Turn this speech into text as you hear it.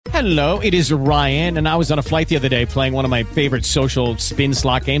Hello, it is Ryan, and I was on a flight the other day playing one of my favorite social spin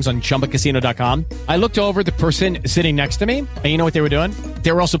slot games on ChumbaCasino.com. I looked over at the person sitting next to me, and you know what they were doing?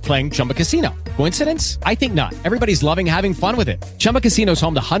 They were also playing Chumba Casino. Coincidence? I think not. Everybody's loving having fun with it. Chumba Casino is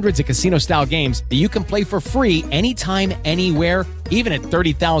home to hundreds of casino-style games that you can play for free anytime, anywhere, even at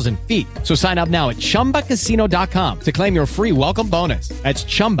 30,000 feet. So sign up now at ChumbaCasino.com to claim your free welcome bonus. That's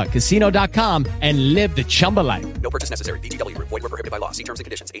ChumbaCasino.com and live the Chumba life. No purchase necessary. VGW. Void where prohibited by law. See terms and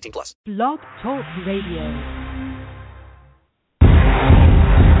conditions. 18+. Blog Talk Radio.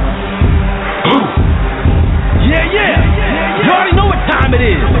 Yeah. You already know what time it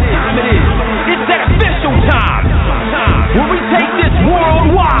is. It's that official time. Where we take this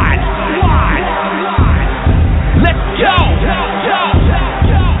worldwide. Let's go.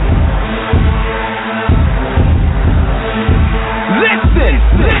 Listen.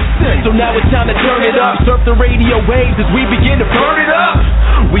 So now it's time to turn it up. Surf the radio waves as we begin to burn it up.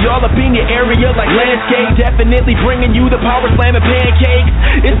 We all up in your area like landscape. Definitely bringing you the Power Slam and Pancakes.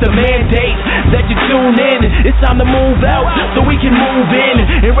 It's the mandate that you tune in. It's time to move out so we can move in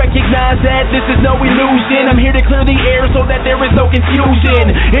and recognize that this is no illusion. I'm here to clear the air so that there is no confusion.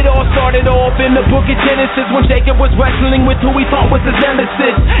 It all started off in the book of Genesis when Jacob was wrestling with who he thought was his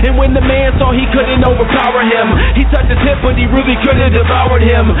nemesis. And when the man saw he couldn't overpower him, he touched his hip but he really could have devoured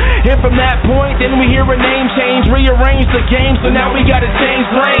him. And from that point then we hear a name change, rearrange the game, so now we gotta change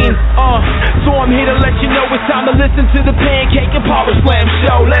lanes. So I'm here to let you know it's time to listen to the Pancake and Power Slam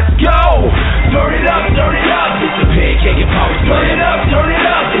show. Let's go! Turn it up, it's the Pancake and Power Slam. Turn it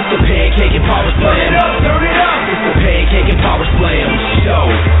up, it's the Pancake and Power Slam. Turn it up, it's the Pancake and Power Slam show.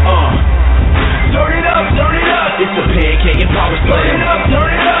 Turn it up, it's the Pancake and Power Slam.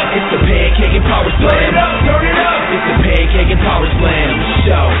 Turn it up, it's the Pancake and Power Slam. Turn it up, it's the Pancake and Power Slam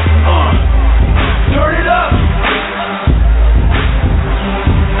show. Turn it up.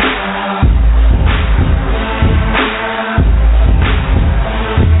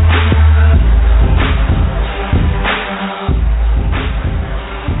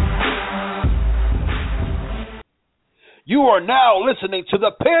 You are now listening to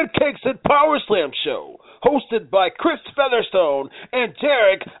the Pancakes and Powerslam show, hosted by Chris Featherstone and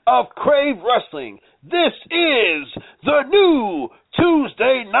Derek of Crave Wrestling. This is the new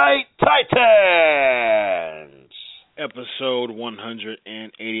Tuesday Night Titans. Episode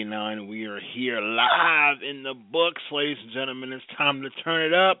 189. We are here live in the books, ladies and gentlemen. It's time to turn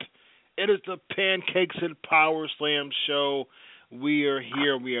it up. It is the Pancakes and Powerslam show. We are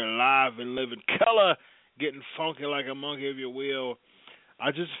here. We are live and living color. Getting funky like a monkey, if you will.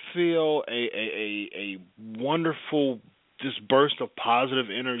 I just feel a wonderful just burst of positive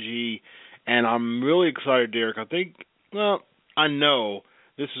energy, and I'm really excited, Derek. I know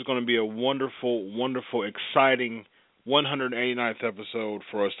this is going to be a wonderful, wonderful, exciting 189th episode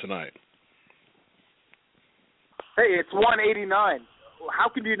for us tonight. Hey, it's 189. How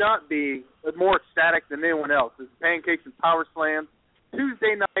could you not be more ecstatic than anyone else? It's Pancakes and Power Slams,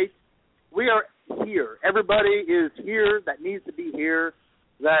 Tuesday night. We are here. Everybody is here that needs to be here,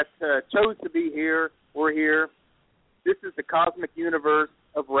 that chose to be here. We're here. This is the cosmic universe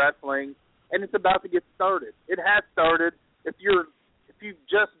of wrestling, and it's about to get started. It has started. If you've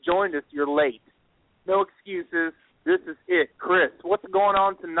just joined us, you're late. No excuses. This is it. Chris, what's going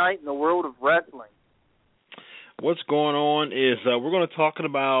on tonight in the world of wrestling? What's going on is we're going to talk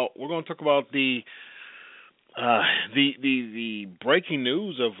about the breaking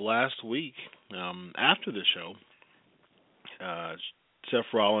news of last week. After the show,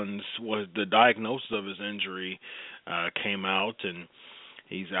 Seth Rollins, the diagnosis of his injury came out, and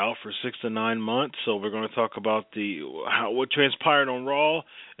he's out for 6 to 9 months. So we're going to talk about what transpired on Raw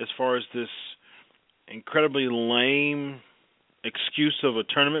as far as this incredibly lame excuse of a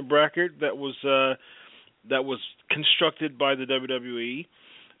tournament bracket that was constructed by the WWE.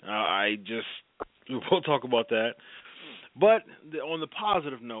 We'll talk about that. But on the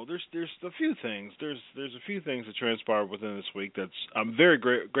positive note, there's a few things. There's a few things that transpired within this week that's I'm very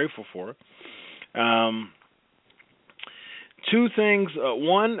grateful for. Two things.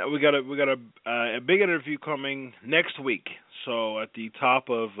 One, we got a big interview coming next week. So at the top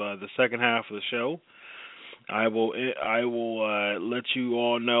of the second half of the show, I will let you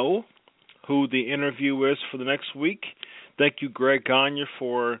all know who the interview is for the next week. Thank you, Greg Gagne,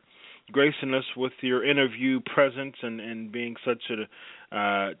 for gracing us with your interview presence and being such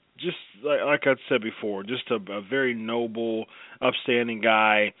just like I said before, just a very noble, upstanding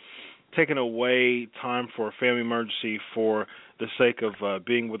guy, taking away time for a family emergency for the sake of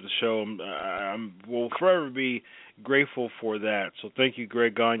being with the show. I will forever be grateful for that. So thank you,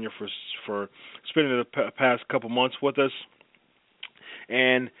 Greg Gagne, for spending the past couple months with us.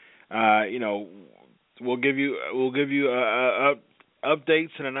 And we'll give you updates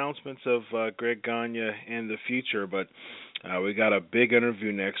and announcements of Greg Gagne in the future, but we got a big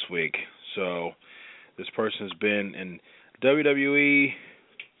interview next week. So this person's been in WWE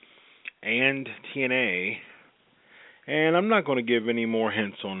and TNA, and I'm not going to give any more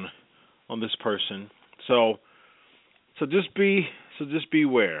hints on this person. So just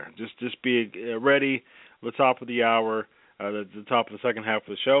beware. Just be ready. At the top of the hour, the top of the second half of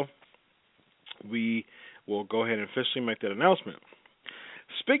the show, we will go ahead and officially make that announcement.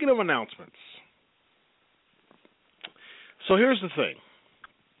 Speaking of announcements, so here's the thing,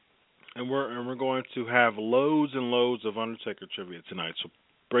 and we're going to have loads and loads of Undertaker trivia tonight. So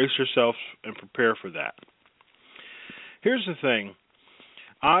brace yourself and prepare for that. Here's the thing,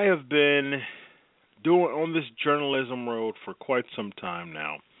 I have been doing on this journalism road for quite some time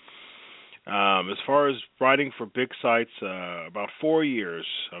now. As far as writing for big sites, about 4 years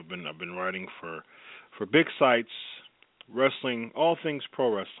I've been writing for big sites, wrestling, all things pro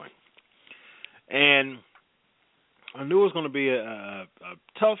wrestling. And I knew it was going to be a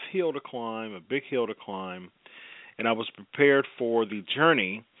tough hill to climb, a big hill to climb, and I was prepared for the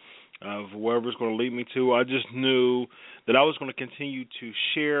journey of wherever it's going to lead me to. I just knew that I was going to continue to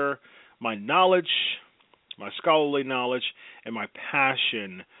share my knowledge, my scholarly knowledge, and my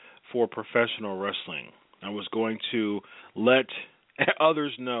passion for professional wrestling. I was going to let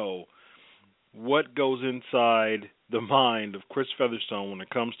others know what goes inside the mind of Chris Featherstone when it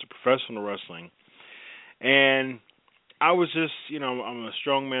comes to professional wrestling. And I was just, I'm a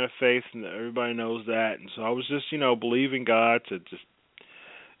strong man of faith, and everybody knows that. And so I was just, believing God to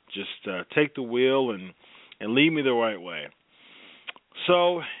just take the wheel and lead me the right way.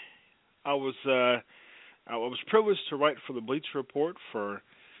 So I was privileged to write for the Bleacher Report for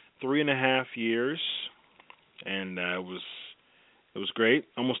 3.5 years, and it was great,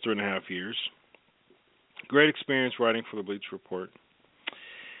 almost 3.5 years. Great experience writing for the Bleacher Report.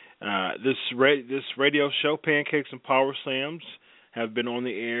 This radio show, Pancakes and Powerslams, has been on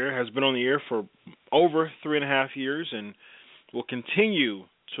the air for over 3.5 years, and will continue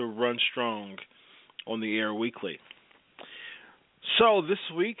to run strong on the air weekly. So this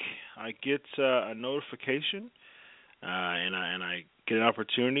week I get a notification, and I get an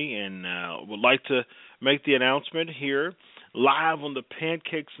opportunity, and would like to make the announcement here live on the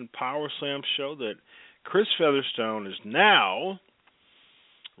Pancakes and Powerslams show that Chris Featherstone is now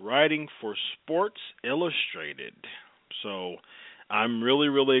writing for Sports Illustrated. So I'm really,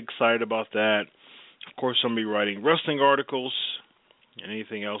 really excited about that. Of course, I'm going to be writing wrestling articles and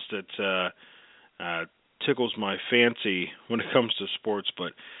anything else that tickles my fancy when it comes to sports.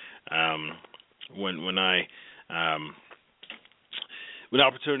 But when the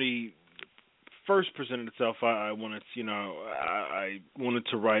opportunity first presented itself, I wanted, I wanted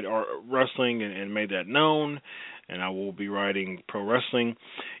to write wrestling and made that known, and I will be writing pro wrestling.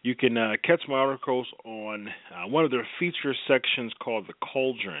 You can catch my articles on one of their feature sections called The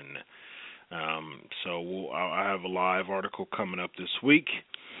Cauldron. I have a live article coming up this week,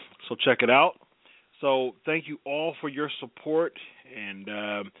 so check it out. So thank you all for your support,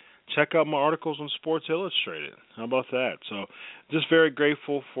 and check out my articles on Sports Illustrated. How about that? So just very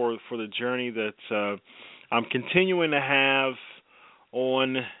grateful for the journey that I'm continuing to have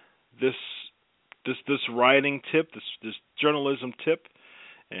on this writing tip, this journalism tip,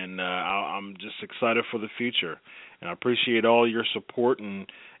 and I'm just excited for the future. And I appreciate all your support, and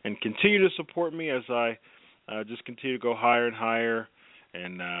continue to support me as I just continue to go higher and higher,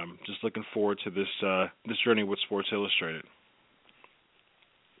 and just looking forward to this journey with Sports Illustrated.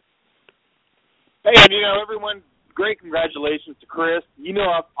 Hey, and everyone, great congratulations to Chris.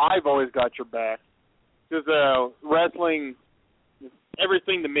 I've always got your back, because wrestling is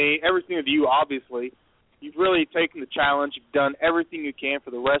everything to me, everything to you, obviously. You've really taken the challenge. You've done everything you can for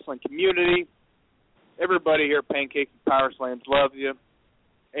the wrestling community. Everybody here at Pancakes and Powerslams loves you.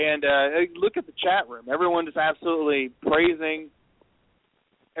 And look at the chat room. Everyone is absolutely praising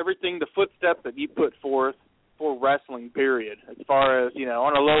everything, the footsteps that you put forth for wrestling, period. As far as,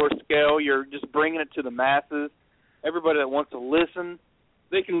 on a lower scale, you're just bringing it to the masses. Everybody that wants to listen,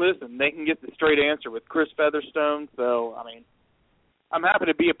 they can listen. They can get the straight answer with Chris Featherstone. So, I'm happy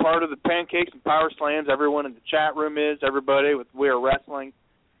to be a part of the Pancakes and Powerslams. Everyone in the chat room is, everybody with We Are Wrestling.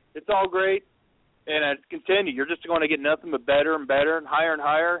 It's all great. And continue. You're just going to get nothing but better and better and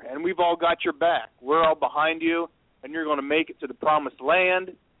higher, and we've all got your back. We're all behind you, and you're going to make it to the promised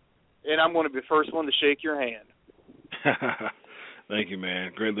land, and I'm going to be the first one to shake your hand. Thank you,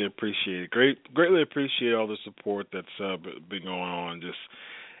 man. Greatly appreciate it. Greatly appreciate all the support that's been going on. Just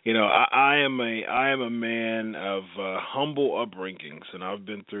I am a man of humble upbringings, and I've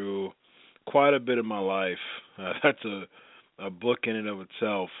been through quite a bit of my life. That's a book in and of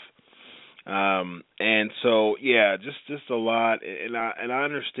itself. And so, yeah, just a lot, and I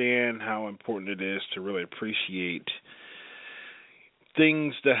understand how important it is to really appreciate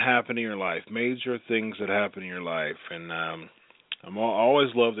things that happen in your life, major things that happen in your life, and I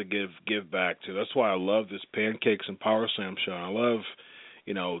always love to give back to. That's why I love this Pancakes and Powerslams show. And I love,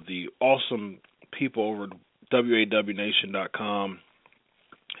 the awesome people over at wawnation.com,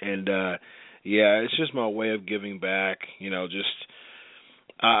 and yeah, it's just my way of giving back.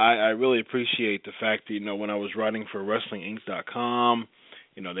 I really appreciate the fact that, when I was writing for WrestlingInc.com,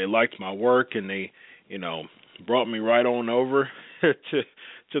 they liked my work, and they, brought me right on over to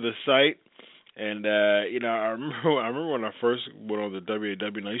the site. And I remember when I first went on the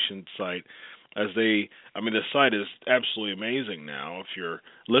WAW Nation site, the site is absolutely amazing now. If you're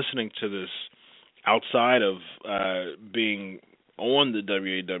listening to this outside of being on the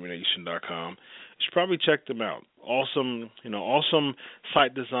wawnation.com, you should probably check them out. Awesome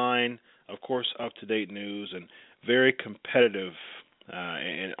site design, of course, up-to-date news, and very competitive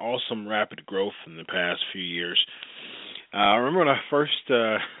and awesome rapid growth in the past few years. I remember when I first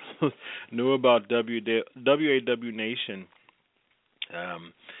knew about WAW Nation,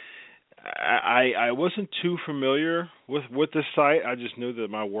 I wasn't too familiar with the site. I just knew that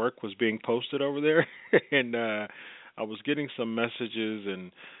my work was being posted over there, and I was getting some messages,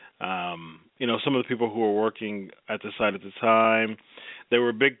 and some of the people who were working at the site at the time, they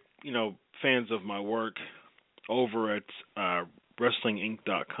were big, fans of my work over at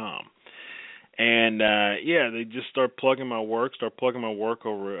WrestlingInc.com. And they just start plugging my work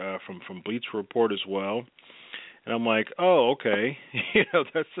over from Bleacher Report as well. And I'm like, oh, okay,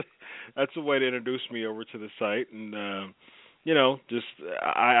 that's a way to introduce me over to the site. And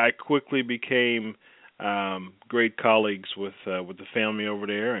I quickly became great colleagues with the family over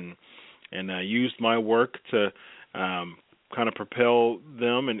there, and used my work to kind of propel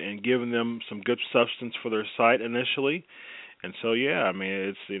them and giving them some good substance for their site initially. And so, yeah,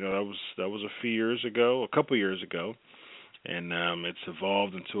 it's that was a couple years ago, and it's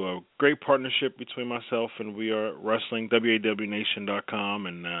evolved into a great partnership between myself and We Are Wrestling, wawnation.com,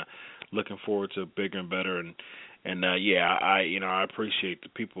 and looking forward to bigger and better. And I appreciate the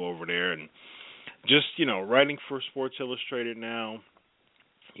people over there, and just writing for Sports Illustrated now.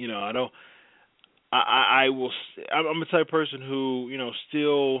 I'm the type of person who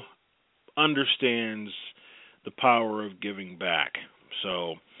still understands the power of giving back.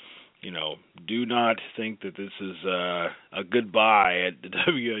 So, do not think that this is a goodbye at the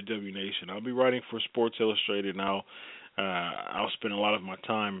WAW Nation. I'll be writing for Sports Illustrated, and I'll spend a lot of my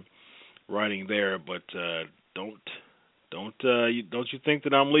time writing there. But don't you think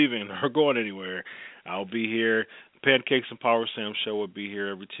that I'm leaving or going anywhere? I'll be here. Pancakes and Powerslams show will be here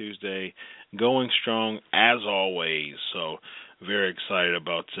every Tuesday, going strong as always. So, very excited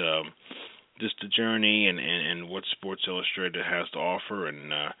about just the journey and what Sports Illustrated has to offer,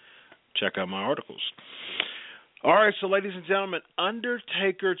 and check out my articles. All right, so ladies and gentlemen,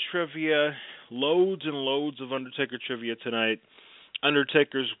 Undertaker trivia, loads and loads of Undertaker trivia tonight.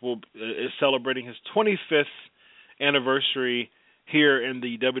 Undertaker is celebrating his 25th anniversary here in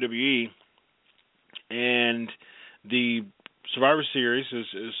the WWE, and the Survivor Series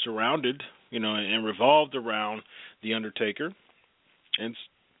is surrounded, and revolved around the Undertaker, and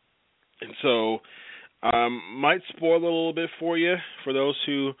so might spoil a little bit for you. For those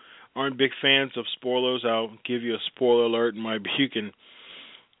who aren't big fans of spoilers, I'll give you a spoiler alert, and maybe you can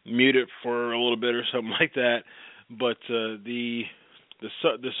mute it for a little bit or something like that. But the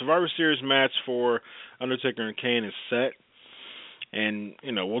Survivor Series match for Undertaker and Kane is set, and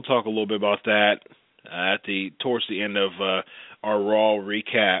we'll talk a little bit about that towards the end of our Raw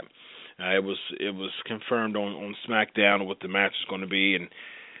recap. It was confirmed on SmackDown what the match is going to be, and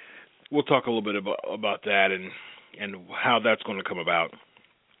we'll talk a little bit about that and how that's going to come about.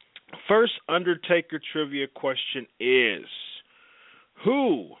 First Undertaker trivia question is,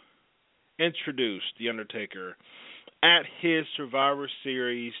 who introduced The Undertaker at his Survivor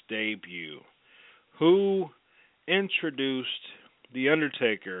Series debut? Who introduced The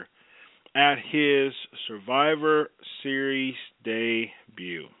Undertaker at his Survivor Series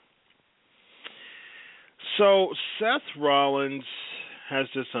debut? So Seth Rollins has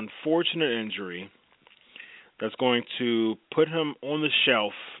this unfortunate injury that's going to put him on the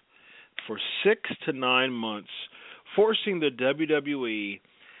shelf for 6 to 9 months, forcing the WWE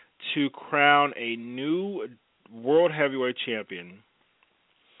to crown a new World Heavyweight Champion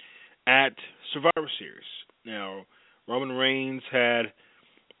at Survivor Series. Now, Roman Reigns had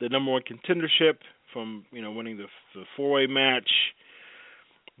the number one contendership from winning the four-way match,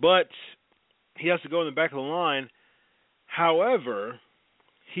 but he has to go in the back of the line. However,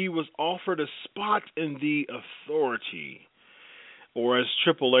 he was offered a spot in the Authority, or as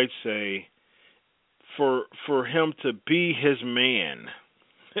Triple H say, for him to be his man.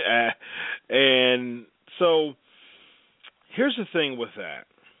 And so here's the thing with that.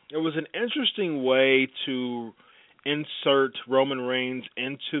 It was an interesting way to insert Roman Reigns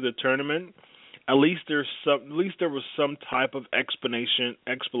into the tournament. At least there was some type of explanation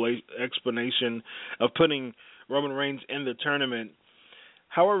of putting Roman Reigns in the tournament.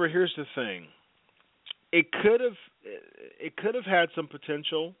 However, here's the thing. It could have had some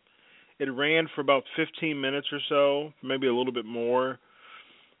potential. It ran for about 15 minutes or so, maybe a little bit more.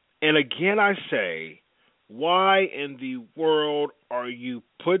 And again, I say, why in the world are you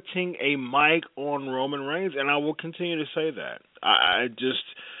putting a mic on Roman Reigns? And I will continue to say that. I just,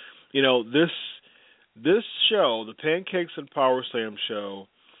 this show, the Pancakes and Powerslams show,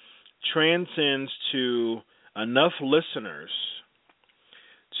 transcends to enough listeners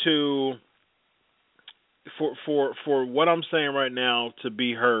for what I'm saying right now to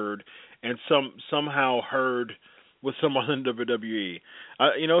be heard, and somehow heard with someone in WWE.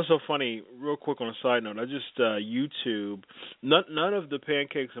 It's so funny, real quick on a side note, I just YouTube, none of the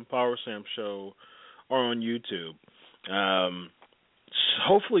Pancakes and Powerslams show are on YouTube.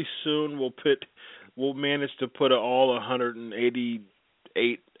 Hopefully soon we'll manage to put all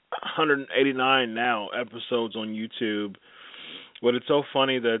 189 now episodes on YouTube. But it's so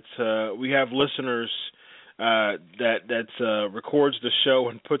funny that we have listeners that records the show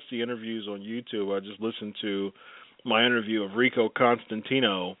and puts the interviews on YouTube. I just listened to my interview of Rico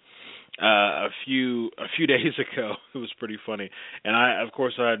Constantino a few days ago. It was pretty funny, and I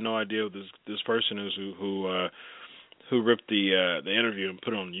had no idea who this person is who ripped the interview and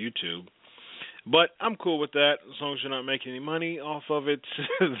put it on YouTube. But I'm cool with that as long as you're not making any money off of it.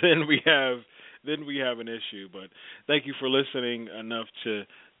 then we have an issue. But thank you for listening enough to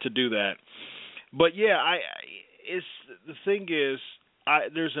do that. But yeah, the thing is,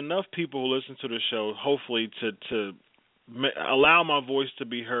 there's enough people who listen to the show, hopefully, to allow my voice to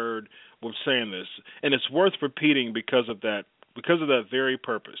be heard with saying this, and it's worth repeating because of that very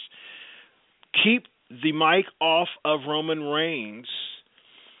purpose. Keep the mic off of Roman Reigns.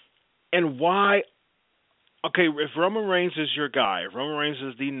 And why? Okay, if Roman Reigns is your guy, if Roman Reigns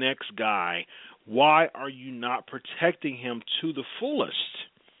is the next guy, why are you not protecting him to the fullest?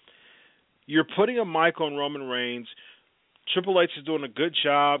 You're putting a mic on Roman Reigns. Triple H is doing a good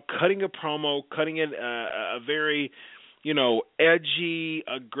job cutting a promo, cutting it a very, edgy,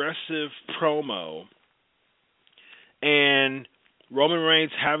 aggressive promo. And Roman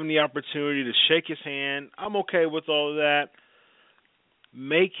Reigns having the opportunity to shake his hand. I'm okay with all of that.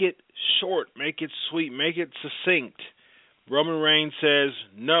 Make it short, make it sweet, make it succinct. Roman Reigns says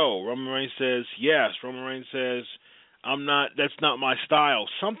no. Roman Reigns says yes. Roman Reigns says that's not my style.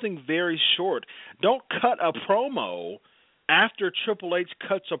 Something very short. Don't cut a promo after Triple H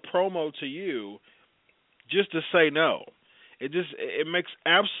cuts a promo to you just to say no. It makes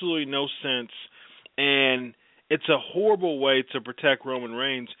absolutely no sense, and it's a horrible way to protect Roman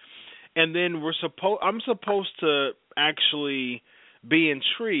Reigns. And then I'm supposed to actually be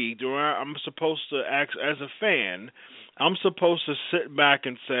intrigued, or I'm supposed to act as a fan. I'm supposed to sit back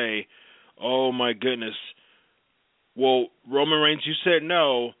and say, "Oh my goodness, well, Roman Reigns, you said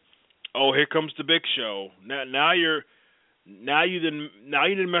no. Oh, here comes the Big Show. Now you done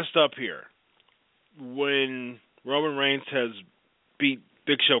messed up here." When Roman Reigns has beat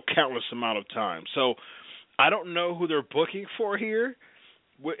Big Show countless amount of times, so I don't know who they're booking for here,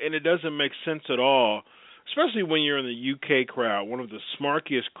 and it doesn't make sense at all. Especially when you're in the UK crowd, one of the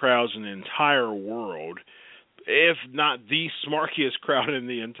smarkiest crowds in the entire world, if not the smarkiest crowd in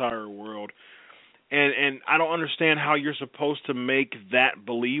the entire world. And I don't understand how you're supposed to make that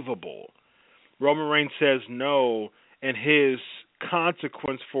believable. Roman Reigns says no, and his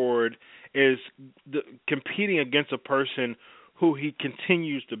consequence for it is competing against a person who he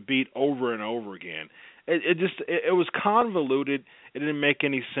continues to beat over and over again. It was convoluted. It didn't make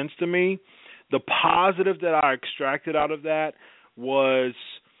any sense to me. The positive that I extracted out of that was,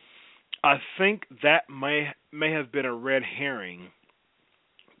 I think that may have been a red herring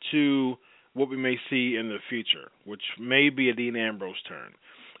to what we may see in the future, which may be a Dean Ambrose turn.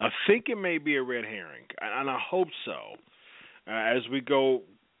 I think it may be a red herring, and I hope so. As we go,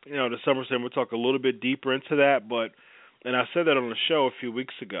 to SummerSlam, we'll talk a little bit deeper into that. And I said that on the show a few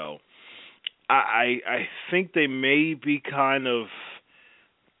weeks ago. I think they may be kind of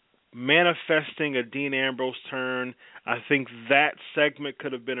manifesting a Dean Ambrose turn. I think that segment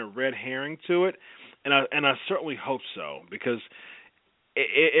could have been a red herring to it, and I certainly hope so, because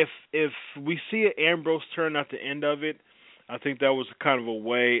if we see an Ambrose turn at the end of it, I think that was kind of a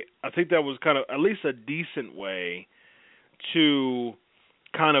way. I think that was kind of at least a decent way to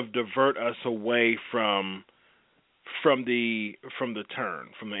kind of divert us away from the turn,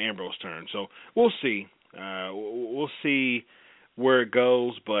 from the Ambrose turn. So we'll see. We'll see where it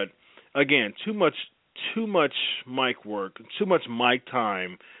goes, but again, too much mic work, too much mic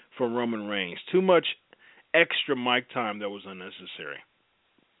time for Roman Reigns, too much extra mic time that was unnecessary.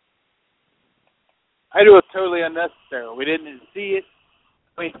 I do it totally unnecessary. We didn't see it.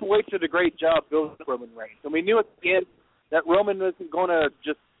 I mean, Wade did a great job building Roman Reigns, and we knew at the end that Roman wasn't going to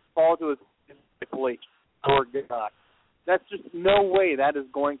just fall to his Triple H or God. That's just no way that is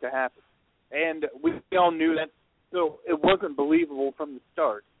going to happen. And we all knew that, so it wasn't believable from the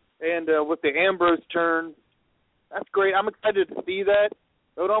start. And with the Ambrose turn, that's great. I'm excited to see that.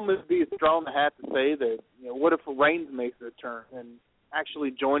 It would almost be a straw in the hat to say that, what if Reigns makes a turn and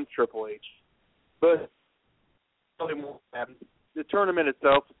actually joins Triple H? But the tournament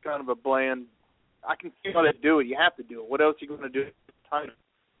itself is kind of a bland. I can see how they do it. You have to do it. What else are you going to do?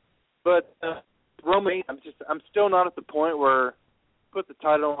 But Roman, I'm still not at the point where put the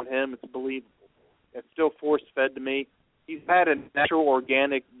title on him. It's believable. It's still force fed to me. He's had a natural,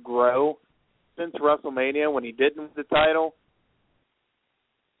 organic grow since WrestleMania when he didn't win the title.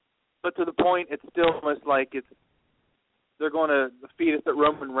 But to the point, it's still almost like they're going to feed us that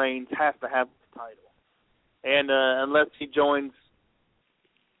Roman Reigns has to have the title. And unless he joins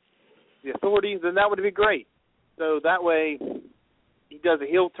the Authority, then that would be great. So that way, he does a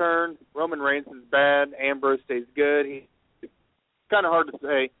heel turn. Roman Reigns is bad. Ambrose stays good. It's kind of hard to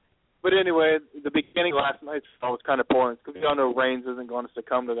say. But anyway, the beginning of last night's show was kind of boring because we all know Reigns isn't going to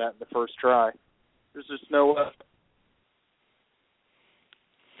succumb to that in the first try. There's just no way.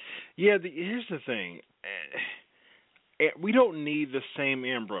 Yeah, here's the thing. We don't need the same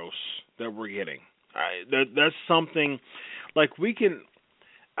Ambrose that we're getting. That's something, like we can.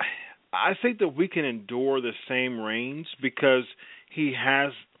 I think that we can endure the same Reigns because he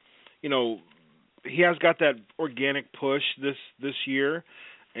has, he has got that organic push this year.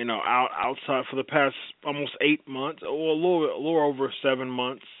 Outside for the past almost 8 months, or a little over 7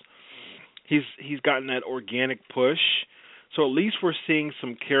 months, he's gotten that organic push. So at least we're seeing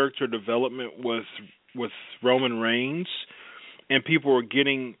some character development with Roman Reigns, and people are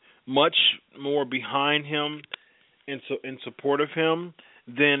getting much more behind him in support of him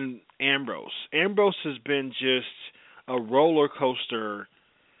than Ambrose. Ambrose has been just a roller coaster,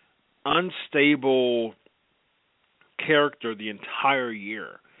 unstable character the entire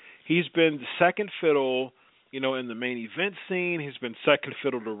year. He's been second fiddle, in the main event scene. He's been second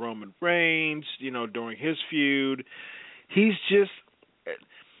fiddle to Roman Reigns, during his feud. He's just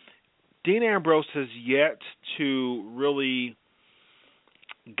Dean Ambrose has yet to really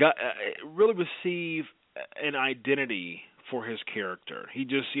receive an identity for his character. He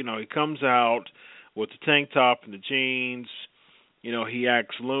just, he comes out with the tank top and the jeans. He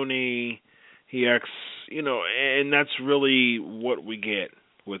acts loony. He acts, and that's really what we get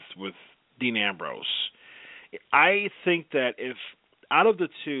with Dean Ambrose. I think that if out of the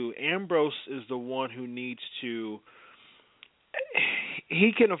two, Ambrose is the one who needs to.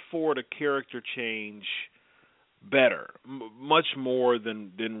 He can afford a character change better, much more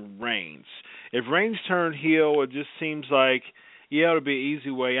than Reigns. If Reigns turned heel, it just seems like, it'll be an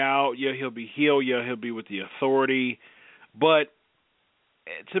easy way out. Yeah, he'll be heel. Yeah, he'll be with the Authority. But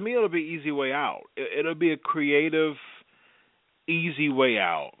to me, it'll be an easy way out. It'll be a creative, easy way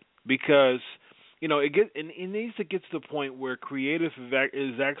out because, it needs to get to the point where creative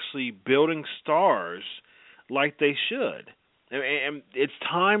is actually building stars like they should. And it's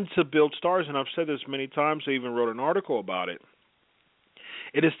time to build stars, and I've said this many times. I even wrote an article about it.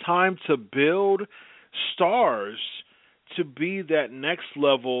 It is time to build stars to be that next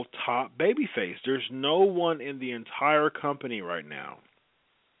level top babyface. There's no one in the entire company right now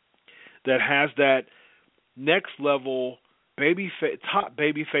that has that next level top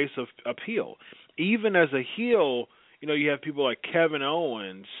babyface of appeal. Even as a heel, you have people like Kevin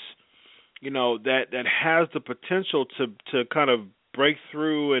Owens, that has the potential to kind of break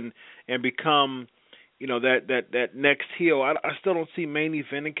through and become, that next heel. I still don't see main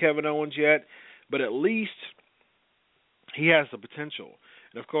eventing Kevin Owens yet, but at least he has the potential.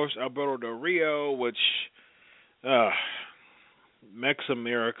 And of course, Alberto Del Rio, which Mex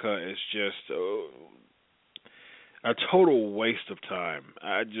America is just a total waste of time.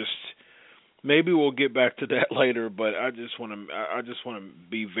 maybe we'll get back to that later, but I just want to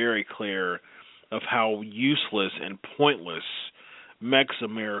be very clear of how useless and pointless Mex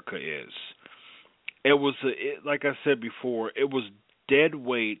America is. It was, like I said before, it was dead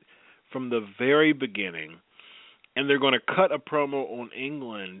weight from the very beginning, and they're going to cut a promo on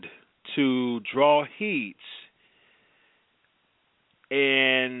England to draw heat,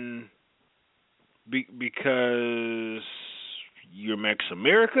 and because you're Mex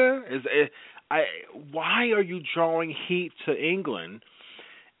America, why are you drawing heat to England?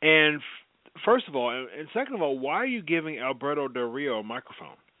 And first of all, and second of all, why are you giving Alberto Del Rio a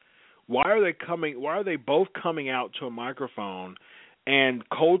microphone? Why are they both coming out to a microphone, and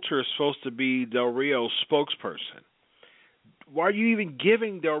Coulter is supposed to be Del Rio's spokesperson? Why are you even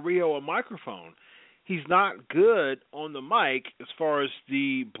giving Del Rio a microphone? He's not good on the mic as far as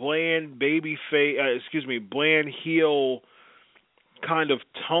the bland bland heel kind of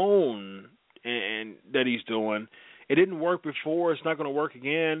tone and that he's doing. It didn't work before. It's not going to work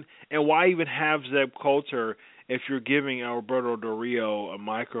again. And why even have Zeb Coulter if you're giving Alberto Del Rio a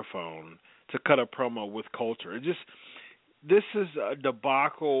microphone to cut a promo with Coulter? This is a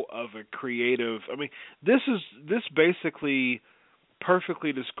debacle of a creative. I mean, this basically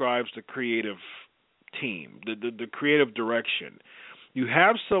perfectly describes the creative team, the creative direction. You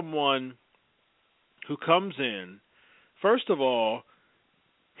have someone who comes in. First of all,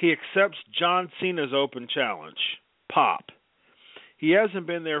 he accepts John Cena's open challenge. Pop. He hasn't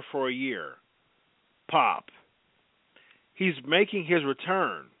been there for a year. Pop. He's making his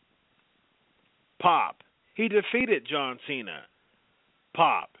return. Pop. He defeated John Cena.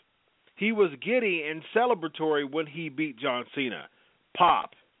 Pop. He was giddy and celebratory when he beat John Cena.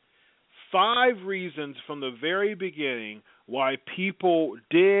 Pop. 5 reasons from the very beginning why people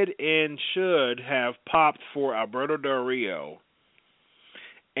did and should have popped for Alberto Del Rio.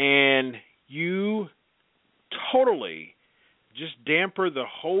 And you totally just damper the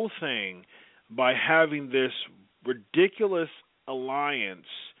whole thing by having this ridiculous alliance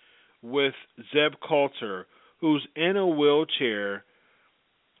with Zeb Coulter, who's in a wheelchair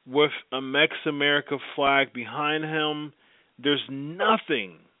with a Mex America flag behind him. There's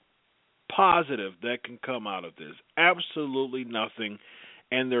nothing positive that can come out of this. Absolutely nothing.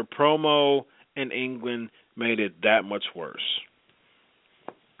 And their promo in England made it that much worse.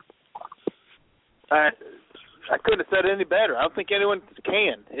 I couldn't have said it any better. I don't think anyone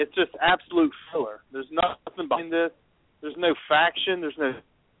can. It's just absolute filler. There's nothing behind this. There's no faction. There's no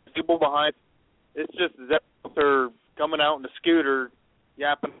people behind it. It's just Zeb Coulter coming out in a scooter,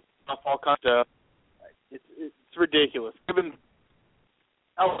 yapping off all kinds of stuff. It's ridiculous. Given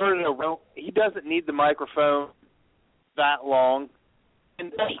Alberto, he doesn't need the microphone that long.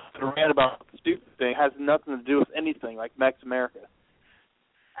 And the rant about the stupid thing has nothing to do with anything like Mex America.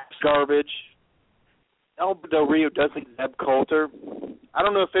 It's garbage. Alberto Del Rio doesn't need Zeb Coulter. I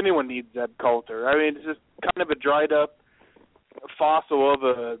don't know if anyone needs Zeb Coulter. I mean, it's just kind of a dried up fossil of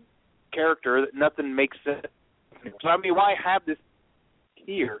a character that nothing makes sense. So, I mean, why have this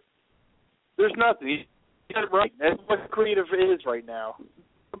here? There's nothing. You got it right. That's what creative is right now.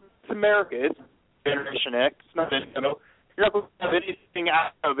 It's America. It's Generation X. It's not, you're not going to have anything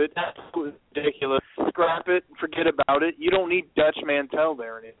out of it. That's ridiculous. Scrap it. Forget about it. You don't need Dutch Mantel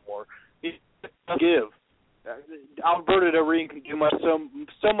there anymore. You give. Alberto Del Rio can do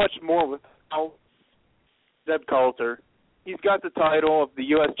so much more without Zeb Coulter. He's got the title of the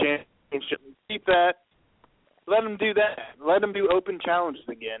U.S. Championship. Keep that. Let him do that. Let him do open challenges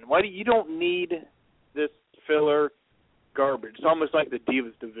again. You don't need this filler garbage. It's almost like the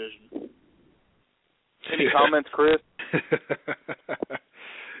Divas division. Any comments, Chris?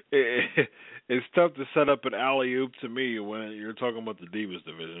 It's tough to set up an alley-oop to me when you're talking about the Divas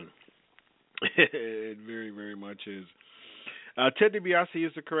division. It very, very much is. Ted DiBiase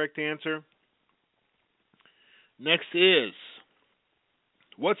is the correct answer. Next is,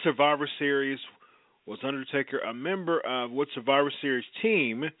 what Survivor Series was Undertaker a member of? What Survivor Series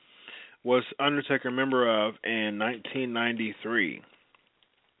team was Undertaker a member of in 1993?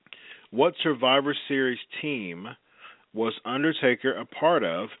 What Survivor Series team was Undertaker a part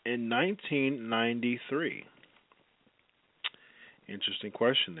of in 1993? Interesting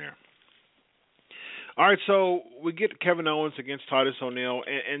question there. All right, so we get Kevin Owens against Titus O'Neil,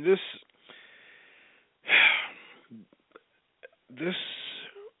 and this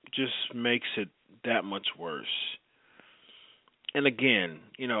just makes it that much worse. And again,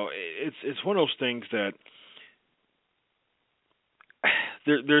 it's one of those things that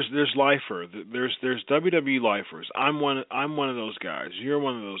there's lifer, there's WWE lifers. I'm one of those guys. You're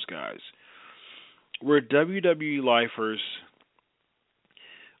one of those guys. We're WWE lifers.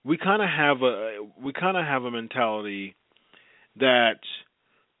 we kind of have a mentality that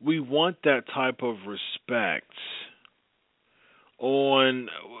we want that type of respect.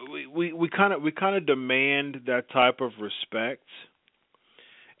 We kind of demand that type of respect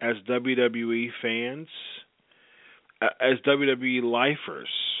as WWE fans, as WWE lifers.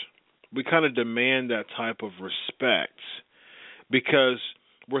 We kind of demand that type of respect because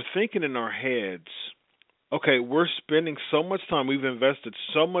we're thinking in our heads, okay, we're spending so much time, we've invested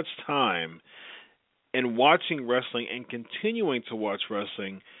so much time in watching wrestling and continuing to watch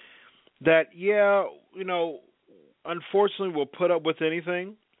wrestling that, yeah, you know, unfortunately we'll put up with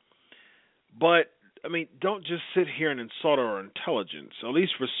anything. But, I mean, don't just sit here and insult our intelligence. At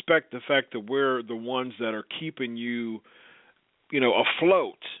least respect the fact that we're the ones that are keeping you, you know,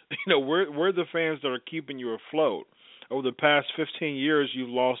 afloat. You know, we're the fans that are keeping you afloat. Over the past 15 years, you've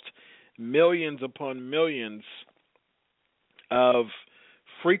lost millions upon millions of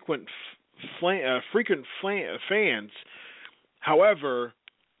frequent fans. However,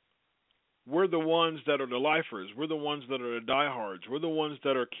 we're the ones that are the lifers. We're the ones that are the diehards. We're the ones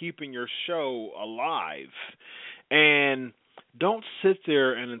that are keeping your show alive. And don't sit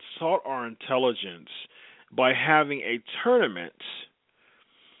there and insult our intelligence by having a tournament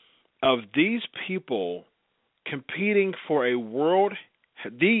of these people competing for a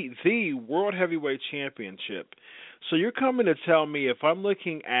the World Heavyweight Championship. So you're coming to tell me if I'm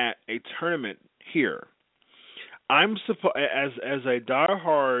looking at a tournament here, I'm as a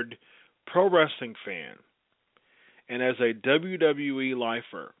diehard pro wrestling fan and as a WWE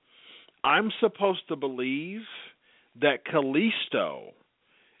lifer, I'm supposed to believe that Kalisto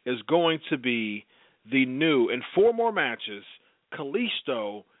is going to be the new, in 4 more matches,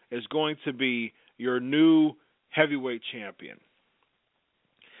 Kalisto is going to be your new heavyweight champion.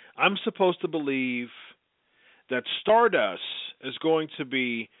 I'm supposed to believe that Stardust is going to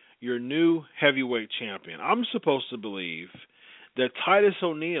be your new heavyweight champion. I'm supposed to believe that Titus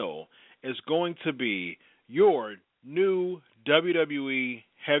O'Neil is going to be your new WWE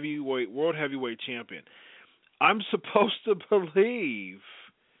World Heavyweight Champion. I'm supposed to believe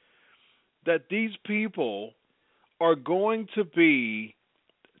that these people are going to be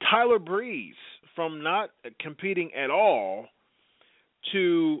Tyler Breeze from not competing at all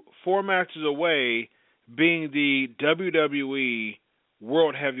to 4 matches away being the WWE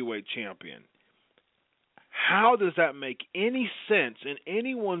World Heavyweight Champion. How does that make any sense in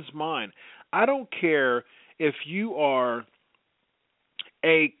anyone's mind? I don't care if you are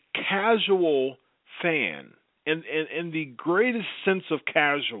a casual fan, in the greatest sense of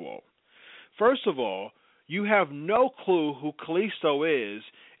casual. First of all, you have no clue who Kalisto is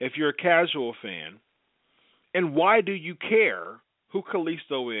if you're a casual fan. And why do you care who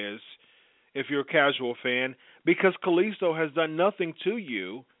Kalisto is if you're a casual fan? Because Kalisto has done nothing to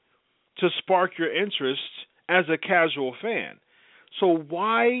you to spark your interest as a casual fan. So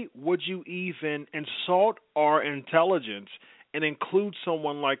why would you even insult our intelligence and include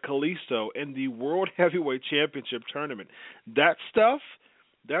someone like Kalisto in the World Heavyweight Championship tournament? That stuff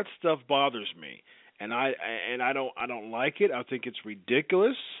bothers me, and I don't like it. I think it's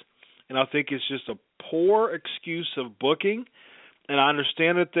ridiculous, and I think it's just a poor excuse of booking. And I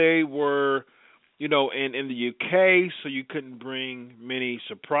understand that they were, you know, in the UK, so you couldn't bring many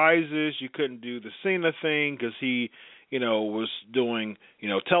surprises. You couldn't do the Cena thing because he, you know, was doing, you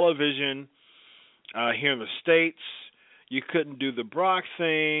know, television here in the States. You couldn't do the Brock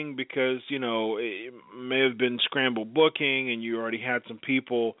thing because, you know, it may have been scrambled booking and you already had some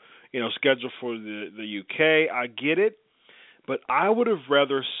people, you know, scheduled for the UK. I get it, but I would have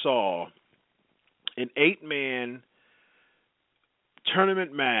rather saw an 8-man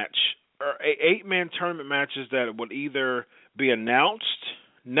tournament match, or 8-man tournament matches that would either be announced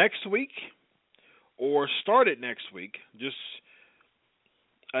next week or started next week, just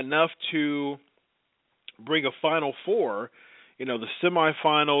enough to bring a Final Four. You know, the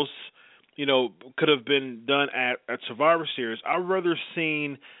semifinals, you know, could have been done at Survivor Series. I'd rather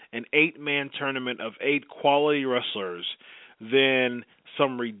seen an 8-man tournament of 8 quality wrestlers than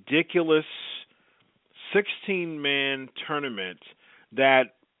some ridiculous 16-man tournament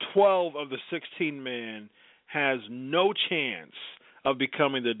that 12 of the 16 men has no chance of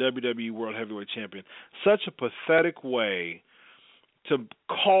becoming the WWE World Heavyweight Champion. Such a pathetic way to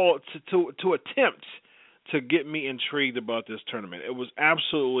attempt to get me intrigued about this tournament. It was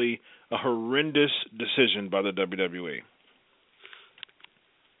absolutely a horrendous decision by the WWE.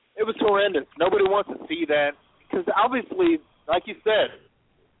 It was horrendous. Nobody wants to see that because obviously, like you said,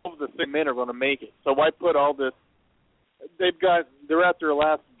 all of the 6 men are going to make it. So why put all this? They're at their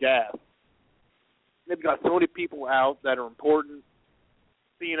last gasp. They've got so many people out that are important.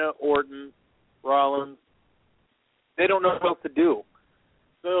 Cena, Orton, Rollins. They don't know what else to do.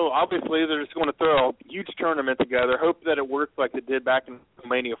 So obviously they're just going to throw a huge tournament together, hope that it works like they did back in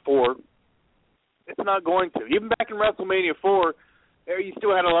WrestleMania 4. It's not going to. Even back in WrestleMania 4, you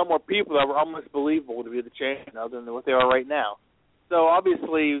still had a lot more people that were almost believable to be the champion other than what they are right now. So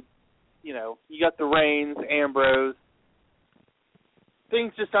obviously, you got the Reigns, Ambrose.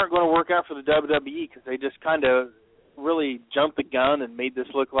 Things just aren't going to work out for the WWE because they just kind of really jumped the gun and made this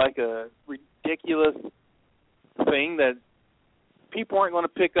look like a ridiculous thing that people aren't going to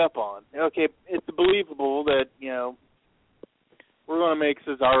pick up on. Okay, it's believable that, we're going to make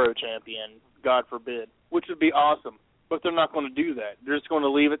Cesaro champion, God forbid, which would be awesome. But they're not going to do that. They're just going to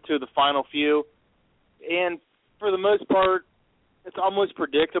leave it to the final few. And for the most part, it's almost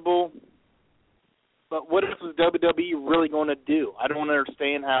predictable. But what else is WWE really going to do? I don't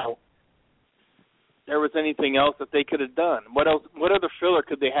understand how there was anything else that they could have done. What else? What other filler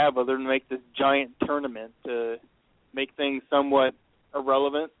could they have other than make this giant tournament to make things somewhat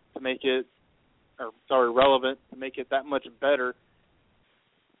relevant to make it that much better?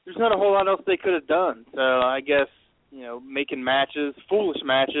 There's not a whole lot else they could have done. So I guess, making matches, foolish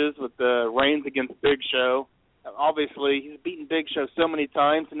matches with Reigns against Big Show. Obviously, he's beaten Big Show so many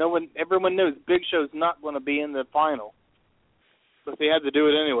times, and everyone knows Big Show's not going to be in the final. But they had to do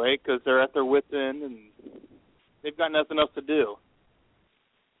it anyway because they're at their wits' end and they've got nothing else to do.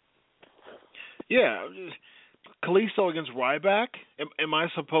 Yeah, Kalisto against Ryback. Am I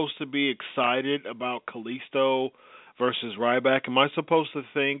supposed to be excited about Kalisto versus Ryback? Am I supposed to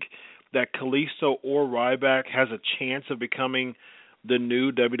think that Kalisto or Ryback has a chance of becoming the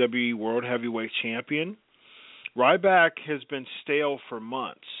new WWE World Heavyweight Champion? Ryback has been stale for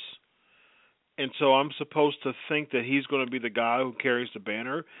months, and so I'm supposed to think that he's going to be the guy who carries the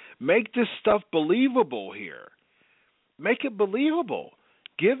banner. Make this stuff believable here. Make it believable.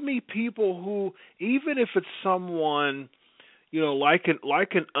 Give me people who, even if it's someone, like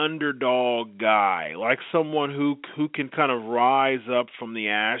an underdog guy, like someone who can kind of rise up from the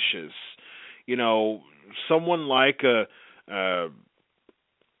ashes, someone like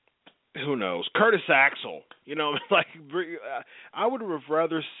who knows, Curtis Axel. I would have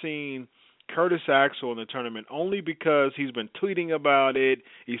rather seen Curtis Axel in the tournament only because he's been tweeting about it.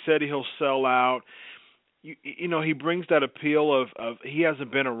 He said he'll sell out. He brings that appeal of he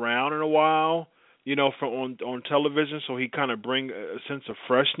hasn't been around in a while, from on television, so he kind of bring a sense of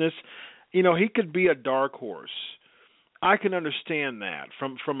freshness. He could be a dark horse. I can understand that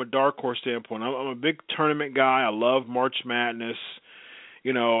from a dark horse standpoint. I'm a big tournament guy. I love March Madness,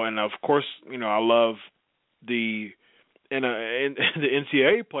 and of course, I love the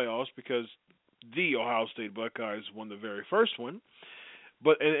NCAA playoffs because the Ohio State Buckeyes won the very first one.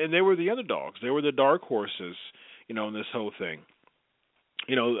 But and they were the underdogs. They were the dark horses, in this whole thing.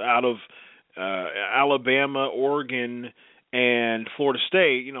 Out of Alabama, Oregon, and Florida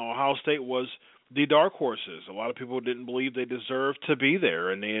State, Ohio State was the dark horses. A lot of people didn't believe they deserved to be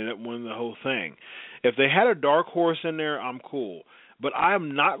there, and they ended up winning the whole thing. If they had a dark horse in there, I'm cool. But I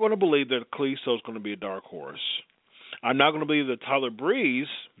am not going to believe that Kalisto is going to be a dark horse. I'm not going to believe that Tyler Breeze,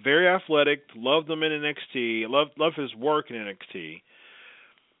 very athletic, loved him in NXT, love his work in NXT.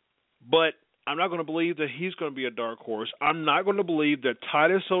 But I'm not going to believe that he's going to be a dark horse. I'm not going to believe that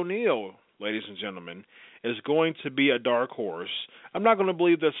Titus O'Neil, ladies and gentlemen, is going to be a dark horse. I'm not going to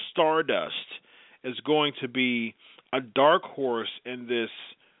believe that Stardust is going to be a dark horse in this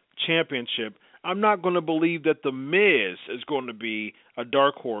championship. I'm not going to believe that The Miz is going to be a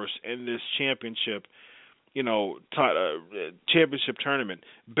dark horse in this championship, championship tournament.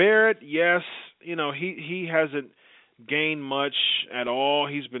 Barrett, yes, he hasn't gained much at all.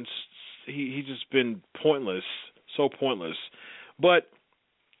 He's just been pointless, so pointless. But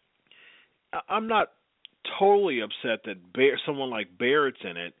I'm not totally upset that someone like Barrett's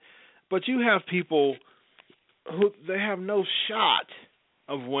in it. But you have people who they have no shot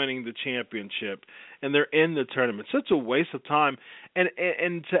of winning the championship, and they're in the tournament. Such a waste of time. And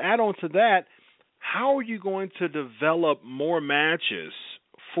to add on to that, how are you going to develop more matches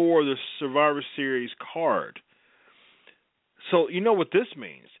for the Survivor Series card? So you know what this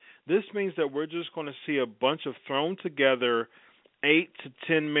means. This means that we're just going to see a bunch of thrown together 8 to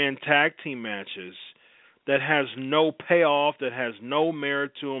 10 man tag team matches that has no payoff, that has no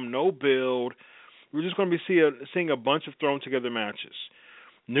merit to them, no build. We're just going to be seeing a bunch of thrown together matches.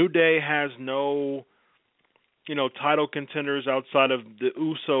 New Day has no, title contenders outside of the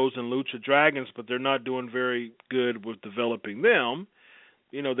Usos and Lucha Dragons, but they're not doing very good with developing them.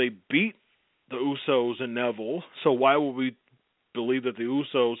 They beat the Usos and Neville, so why would we believe that the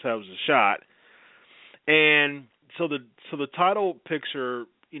Usos have a shot? And so the title picture,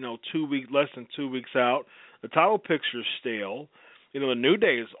 less than 2 weeks out, the title picture is stale. The New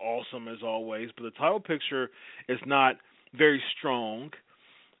Day is awesome as always, but the title picture is not very strong.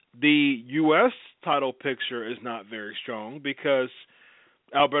 The U.S. title picture is not very strong because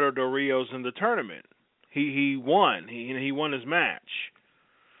Alberto Del Rio's in the tournament. He won. He won his match.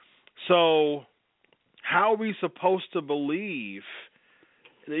 So how are we supposed to believe,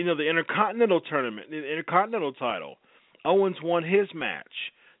 the Intercontinental tournament, the Intercontinental title? Owens won his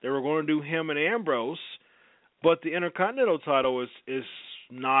match. They were going to do him and Ambrose, but the Intercontinental title is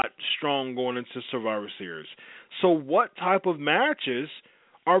not strong going into Survivor Series. So what type of matches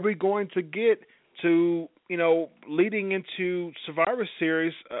are we going to get to, leading into Survivor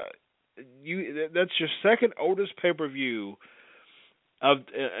Series? That's your second oldest pay-per-view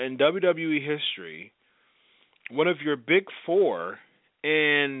in WWE history, one of your big four,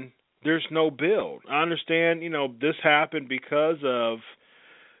 and there's no build. I understand, this happened because of,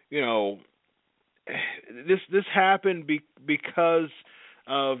 this happened because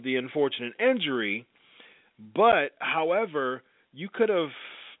of the unfortunate injury, but however, you could have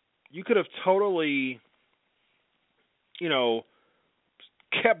totally,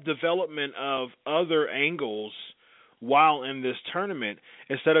 kept development of other angles while in this tournament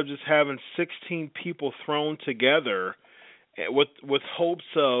instead of just having 16 people thrown together with hopes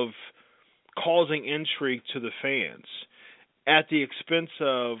of causing intrigue to the fans at the expense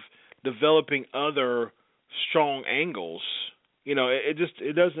of developing other strong angles.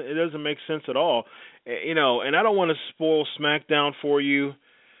 It doesn't make sense at all. And I don't want to spoil SmackDown for you.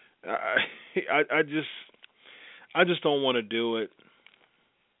 I just don't want to do it.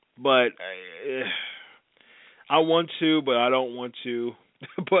 But I want to, but I don't want to.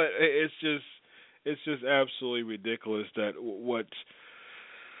 But it's just absolutely ridiculous that what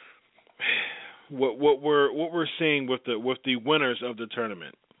we're seeing with the winners of the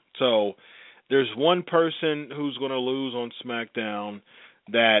tournament. So there's one person who's going to lose on SmackDown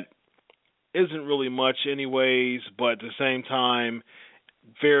that isn't really much anyways, but at the same time,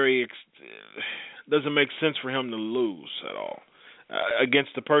 doesn't make sense for him to lose at all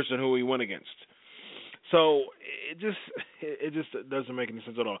against the person who he went against. So it just doesn't make any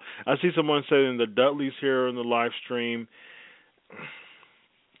sense at all. I see someone saying the Dudleys here in the live stream.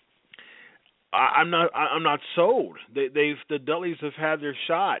 I'm not sold. The Dudleys have had their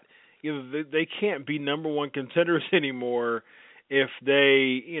shot. They can't be number one contenders anymore if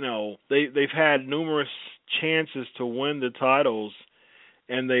they've had numerous chances to win the titles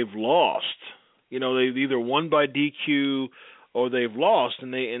and they've lost. They've either won by DQ or they've lost,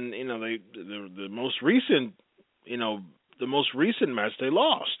 and the most recent match they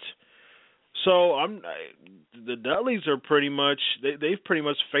lost. So the Dudleys are pretty much they've pretty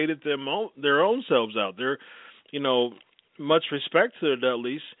much faded their own selves out. They're much respect to the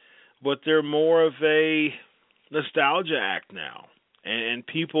Dudleys, but they're more of a nostalgia act now, and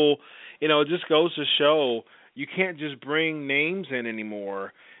people it just goes to show you can't just bring names in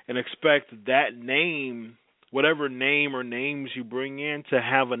anymore and expect that name, whatever name or names you bring in, to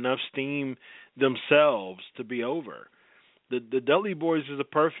have enough steam themselves to be over. The Dudley Boys is a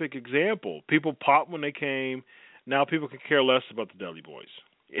perfect example. People popped when they came. Now people can care less about the Dudley Boys,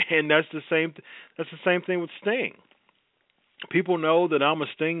 and that's the same thing with Sting. People know that I'm a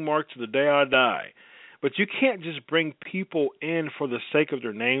Sting mark to the day I die, but you can't just bring people in for the sake of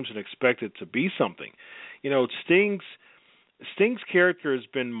their names and expect it to be something. Sting's character has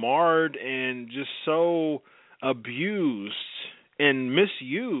been marred and just so abused and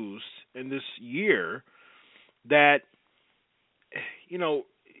misused in this year that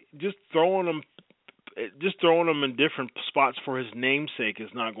just throwing him in different spots for his namesake is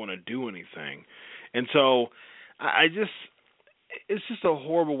not going to do anything. And so it's just a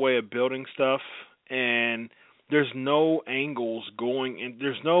horrible way of building stuff, and there's no angles going in.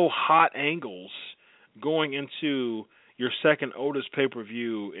 There's no hot angles going into your second oldest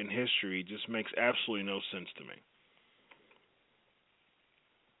pay-per-view in history. Just makes absolutely no sense to me.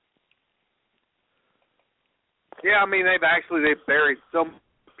 Yeah, they've buried some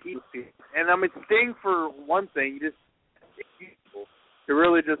people. And Sting, for one thing, to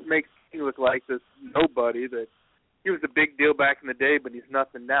really just make Sting look like this nobody, that he was a big deal back in the day, but he's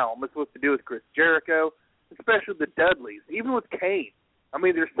nothing now. What's supposed to do with Chris Jericho, especially the Dudleys, even with Kane.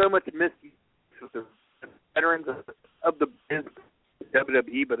 There's so much misuse with the veterans of the business,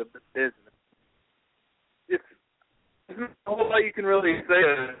 WWE, but of the business. There's not a whole lot you can really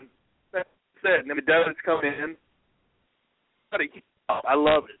say. That's said. The Dudleys come in. I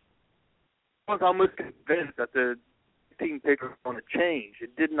love it. I was almost convinced that the team picker was going to change.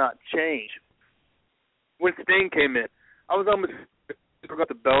 It did not change. when Sting came in. I was almost forgot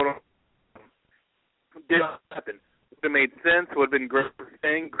the belt on. Didn't happen. Would have made sense. Would have been great for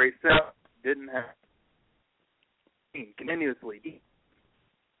Sting. Great stuff. Didn't happen. Continuously.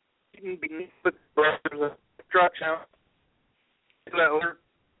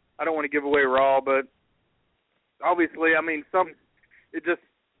 I don't want to give away Raw, but obviously, I mean, it's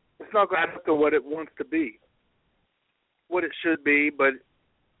not going to to what it wants to be, what it should be. But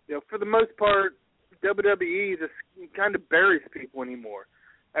for the most part, WWE just kind of buries people anymore.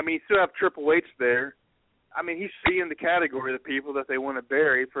 I mean, you still have Triple H there. I mean, he should be in the category of the people that they want to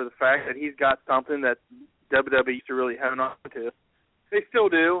bury for the fact that he's got something that WWE used to really hone on to. They still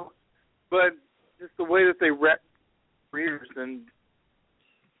do, but just the way that they wreck careers, and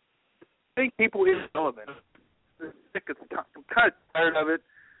I think people is relevant. I'm kind of tired of it.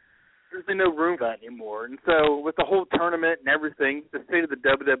 There's no room for that anymore. And so with the whole tournament and everything, the state of the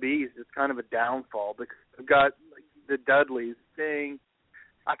WWE is just kind of a downfall because they've got the Dudleys saying,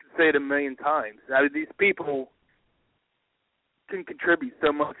 I can say it a million times. I mean, these people can contribute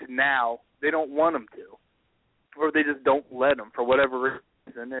so much now, they don't want them to. Or they just don't let them for whatever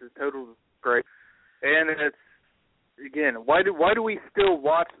reason. It's total great. And it's, again, why do we still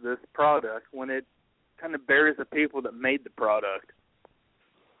watch this product when it kind of buries the people that made the product?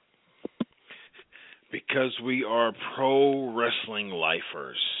 Because we are pro wrestling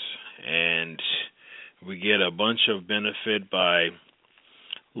lifers, and we get a bunch of benefit by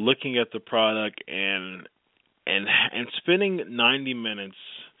looking at the product and spending 90 minutes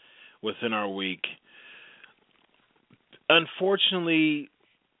within our week. Unfortunately,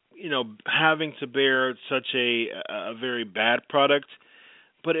 having to bear such a very bad product,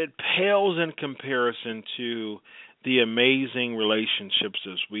 but it pales in comparison to the amazing relationships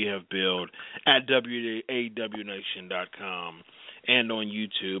that we have built at WAWNation.com and on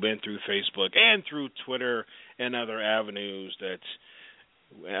YouTube and through Facebook and through Twitter and other avenues,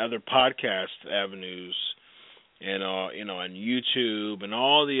 other podcast avenues, and on YouTube and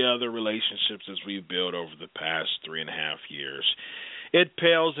all the other relationships that we've built over the past 3.5 years. It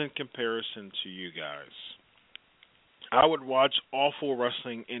pales in comparison to you guys. I would watch awful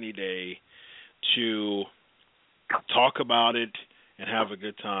wrestling any day to talk about it and have a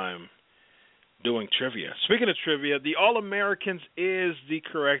good time doing trivia. Speaking of trivia, the All-Americans is the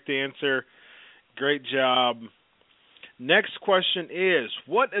correct answer. Great job. Next question is,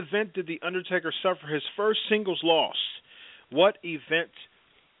 what event did The Undertaker suffer his first singles loss? What event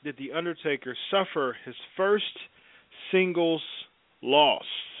did The Undertaker suffer his first singles loss?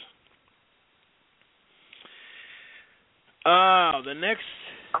 The next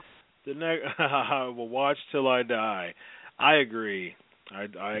I will watch till I die. I agree. I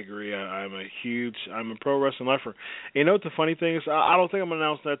agree. I'm a pro wrestling lifer. You know what the funny thing is? I don't think I'm going to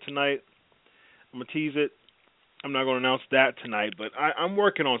announce that tonight. I'm going to tease it. I'm not going to announce that tonight, but I'm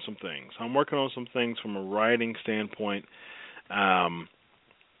working on some things. I'm working on some things from a writing standpoint.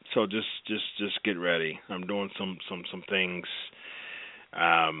 So just get ready. I'm doing some things,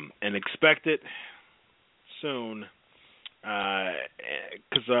 and expect it soon.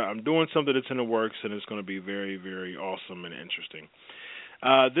 Because I'm doing something that's in the works, and it's going to be very, very awesome and interesting.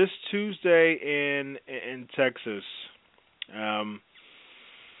 This Tuesday in Texas.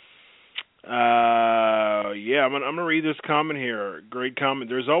 I'm gonna read this comment here. Great comment.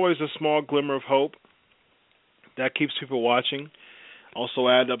 There's always a small glimmer of hope that keeps people watching. Also,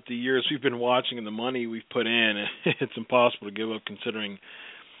 add up the years we've been watching and the money we've put in. It's impossible to give up, considering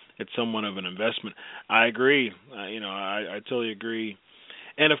it's somewhat of an investment. I agree. I totally agree.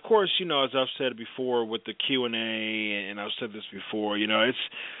 And of course, as I've said before with the Q&A, and I've said this before,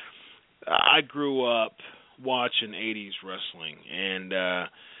 I grew up watching 80s wrestling, and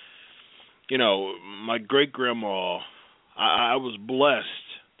my great-grandma, I was blessed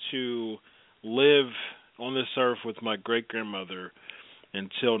to live on this earth with my great-grandmother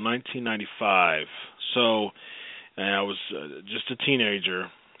until 1995. So, I was just a teenager,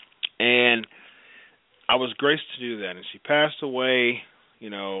 and I was graced to do that. And she passed away,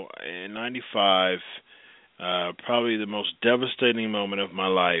 in 95, probably the most devastating moment of my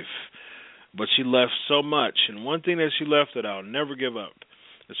life. But she left so much, and one thing that she left that I'll never give up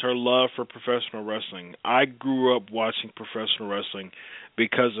is her love for professional wrestling. I grew up watching professional wrestling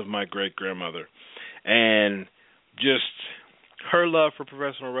because of my great-grandmother. And just her love for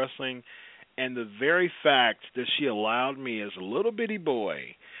professional wrestling, and the very fact that she allowed me as a little bitty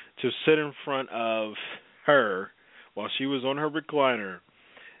boy to sit in front of her while she was on her recliner.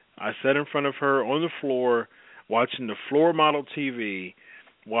 I sat in front of her on the floor watching the floor model TV,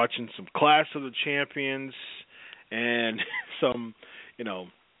 watching some Clash of the Champions and some,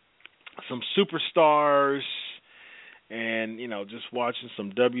 some superstars, and just watching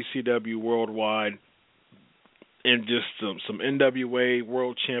some WCW Worldwide, and just some NWA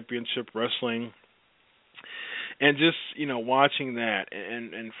World Championship Wrestling, and just watching that,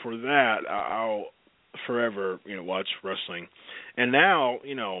 and for that I'll forever watch wrestling. And now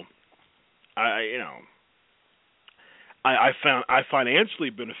I financially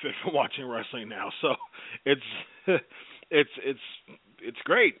benefit from watching wrestling now, so it's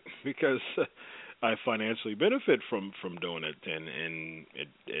great because I financially benefit from doing it, and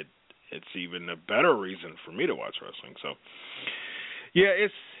it's even a better reason for me to watch wrestling. So yeah,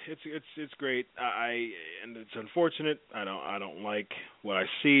 it's great. And it's unfortunate. I don't like what I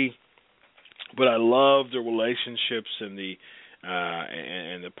see, but I love the relationships and the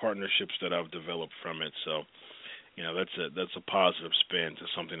partnerships that I've developed from it. So that's a positive spin to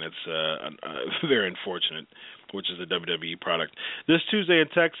something that's very unfortunate, which is a WWE product. This Tuesday in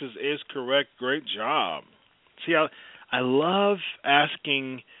Texas is correct. Great job. See, I love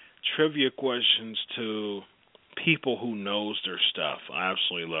asking trivia questions to people who knows their stuff. I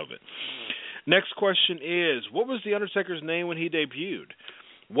absolutely love it. Next question is, what was The Undertaker's name when he debuted?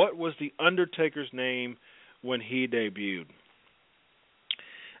 What was The Undertaker's name when he debuted?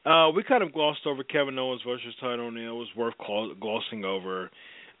 We kind of glossed over Kevin Owens versus Titus O'Neil. It was worth glossing over.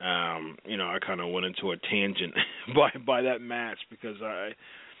 I kind of went into a tangent by that match because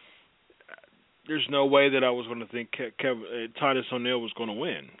there's no way that I was going to think Titus O'Neil was going to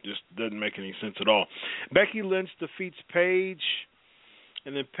win. Just doesn't make any sense at all. Becky Lynch defeats Paige,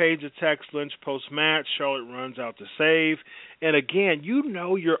 and then Paige attacks Lynch post-match. Charlotte runs out to save. And again,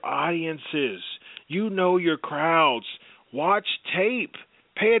 your audiences. Your crowds. Watch tape.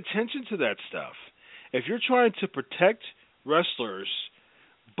 Pay attention to that stuff. If you're trying to protect wrestlers,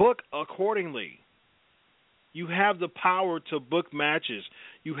 book accordingly. You have the power to book matches.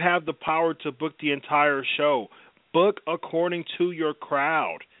 You have the power to book the entire show. Book according to your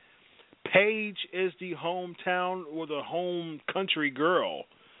crowd. Paige is the hometown or the home country girl.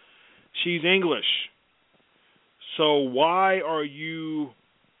 She's English. So why are you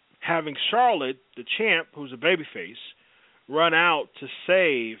having Charlotte, the champ, who's a babyface, run out to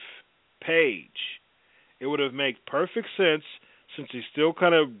save Paige? It would have made perfect sense, since he's still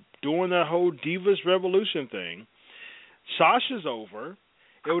kind of doing that whole Divas Revolution thing. Sasha's over.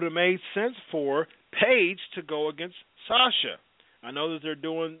 It would have made sense for Paige to go against Sasha. I know that they're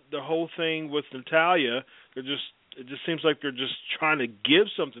doing the whole thing with Natalya. It just seems like they're just trying to give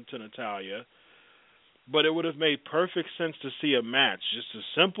something to Natalya. But it would have made perfect sense to see a match, just a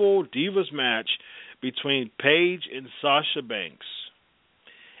simple Divas match between Paige and Sasha Banks.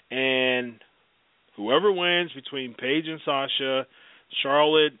 And whoever wins between Paige and Sasha,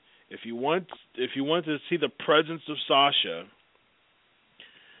 Charlotte, if you want to see the presence of Sasha,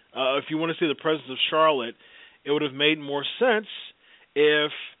 if you want to see the presence of Charlotte, it would have made more sense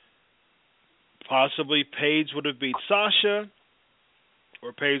if possibly Paige would have beat Sasha,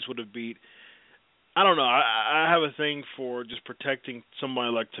 or Paige would have beat, I don't know. I have a thing for just protecting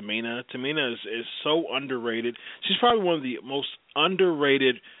somebody like Tamina. Tamina is so underrated. She's probably one of the most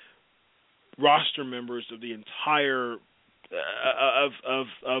underrated roster members of the entire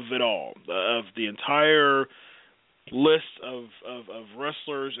of it all, of the entire list of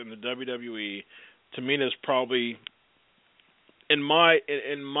wrestlers in the WWE. Tamina is probably, in my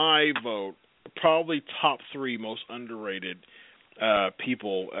vote, probably top 3 most underrated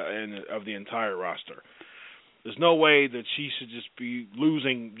people of the entire roster. There's no way that she should just be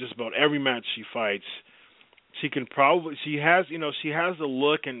losing just about every match she fights. She has the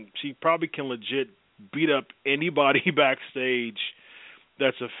look, and she probably can legit beat up anybody backstage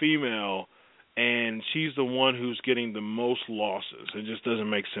that's a female, and she's the one who's getting the most losses. It just doesn't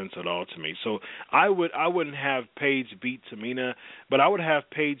make sense at all to me. So I wouldn't have Paige beat Tamina, but I would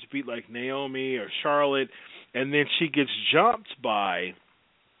have Paige beat like Naomi or Charlotte, and then she gets jumped by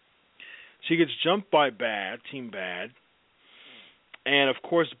Team Bad. And of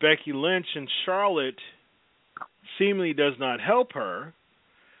course Becky Lynch and Charlotte seemingly does not help her.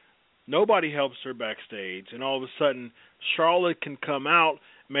 Nobody helps her backstage, and all of a sudden Charlotte can come out,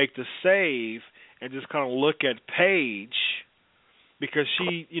 make the save, and just kind of look at Paige, because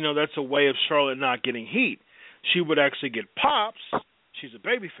she, that's a way of Charlotte not getting heat. She would actually get pops. She's a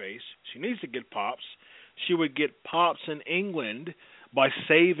babyface. She needs to get pops. She would get pops in England by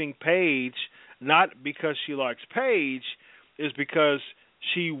saving Paige, not because she likes Paige, is because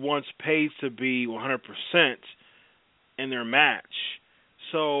she wants Paige to be 100% in their match.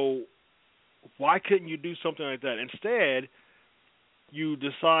 So why couldn't you do something like that? Instead, you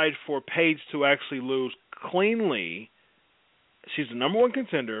decide for Paige to actually lose cleanly. She's the number 1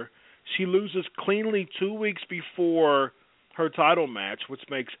 contender. She loses cleanly 2 weeks before her title match, which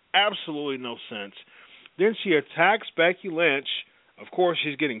makes absolutely no sense. Then she attacks Becky Lynch. Of course,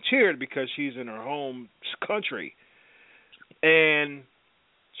 she's getting cheered because she's in her home country. And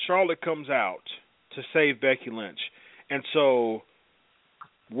Charlotte comes out to save Becky Lynch. And so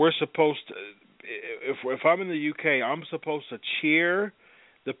we're supposed to, if I'm in the UK, I'm supposed to cheer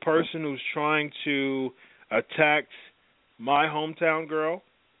the person who's trying to attack my hometown girl.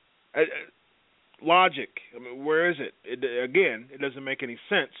 Logic. I mean, where is it? Again, it doesn't make any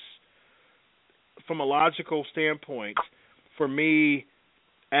sense. From a logical standpoint, for me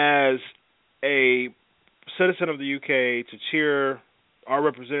as a citizen of the UK to cheer our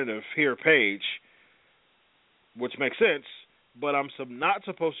representative here, Paige, which makes sense, but I'm not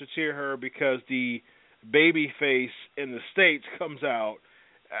supposed to cheer her because the baby face in the States comes out.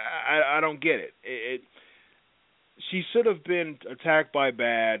 I don't get it. She should have been attacked by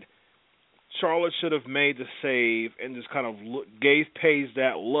Bad. Charlotte should have made the save and just kind of gave Paige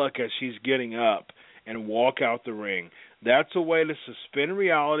that look as she's getting up and walk out the ring. That's a way to suspend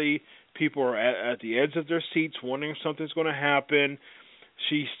reality. People are at the edge of their seats wondering if something's going to happen.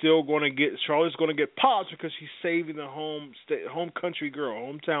 Charlotte's going to get popped because she's saving the home country girl,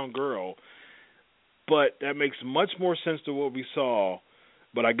 hometown girl. But that makes much more sense to what we saw.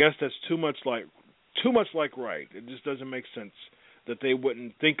 But I guess that's too much like right. It just doesn't make sense that they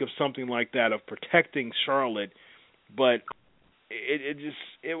wouldn't think of something like that of protecting Charlotte. But it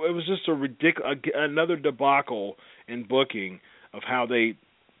was just another debacle in booking of how they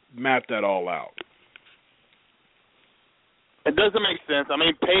mapped that all out. It doesn't make sense. I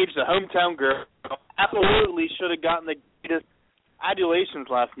mean, Paige, the hometown girl, absolutely should have gotten the greatest adulations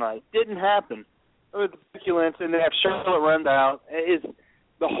last night. Didn't happen. With Becky Lynch, and they have Charlotte run out.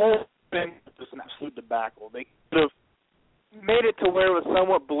 The whole thing was just an absolute debacle. They could have made it to where it was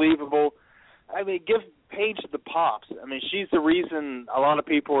somewhat believable. I mean, give Paige the pops. I mean, she's the reason a lot of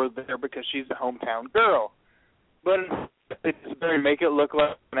people are there because she's the hometown girl. But they just make it look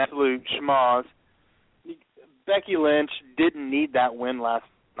like an absolute schmoz. Becky Lynch didn't need that win last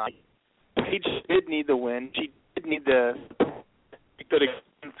night. Paige did need the win. She did need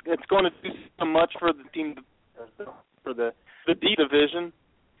it's going to do so much for the team, for the D division.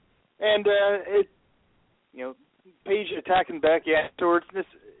 And Paige attacking Becky afterwards. This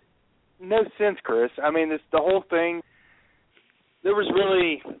no sense, Chris. I mean, the whole thing. There was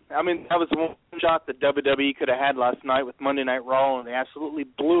that was one shot that WWE could have had last night with Monday Night Raw, and they absolutely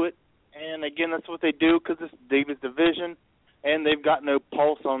blew it. And again, that's what they do because it's Divas division, and they've got no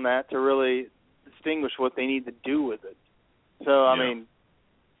pulse on that to really distinguish what they need to do with it. So I mean,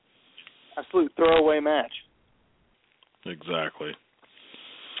 absolute throwaway match. Exactly.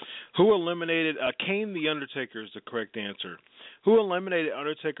 Who eliminated Kane the Undertaker is the correct answer. Who eliminated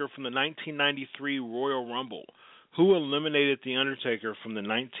Undertaker from the 1993 Royal Rumble? Who eliminated The Undertaker from the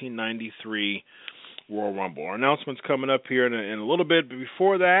 1993 Royal Rumble? Our announcement's coming up here in a little bit, but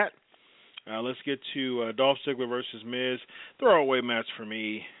before that, let's get to Dolph Ziggler versus Miz. Throwaway match for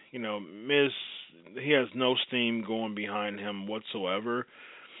me. Miz, he has no steam going behind him whatsoever.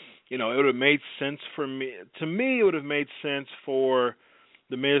 It would have made sense for me. To me, it would have made sense for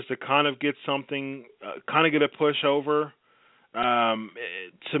The Miz to kind of get something, kind of get a push over.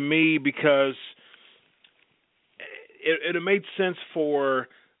 To me, because it would have made sense for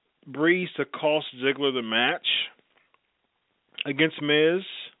Breeze to cost Ziggler the match against Miz,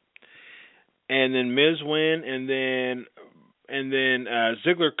 and then Miz win, and then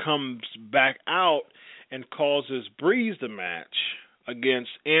Ziggler comes back out and causes Breeze the match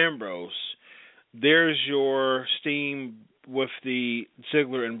against Ambrose. There's your steam with the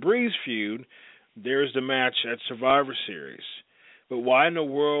Ziggler and Breeze feud. There's the match at Survivor Series. But why in the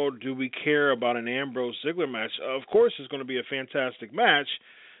world do we care about an Ambrose-Ziggler match? Of course, it's going to be a fantastic match,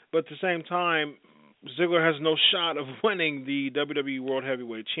 but at the same time, Ziggler has no shot of winning the WWE World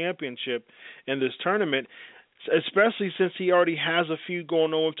Heavyweight Championship in this tournament, especially since he already has a feud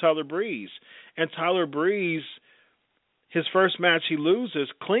going on with Tyler Breeze. And Tyler Breeze, his first match he loses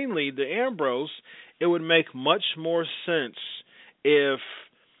cleanly to Ambrose. It would make much more sense if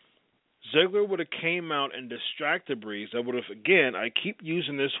Ziggler would have came out and distracted Breeze. I would have, again, I keep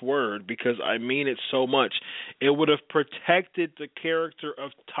using this word because I mean it so much. It would have protected the character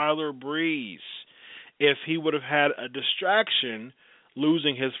of Tyler Breeze if he would have had a distraction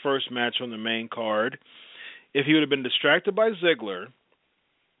losing his first match on the main card. If he would have been distracted by Ziggler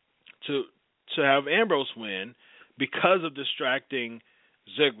to have Ambrose win because of distracting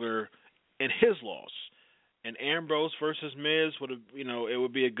Ziggler in his loss. And Ambrose versus Miz would have, it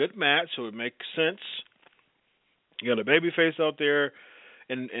would be a good match, so it would make sense. You got a babyface out there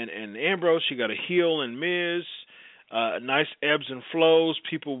and Ambrose. You got a heel and Miz. Nice ebbs and flows.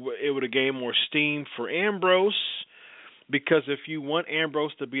 People were able to gain more steam for Ambrose, because if you want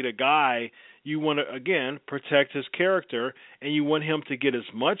Ambrose to be the guy, you want to, again, protect his character, and you want him to get as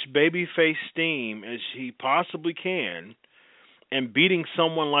much babyface steam as he possibly can, and beating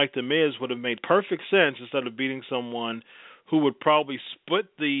someone like The Miz would have made perfect sense instead of beating someone who would probably split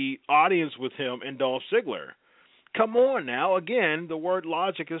the audience with him and Dolph Ziggler. Come on now. Again, the word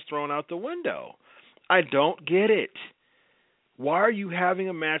logic is thrown out the window. I don't get it. Why are you having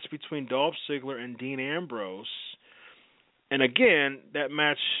a match between Dolph Ziggler and Dean Ambrose? And again, that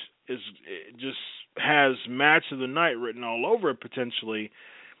match just has match of the night written all over it potentially,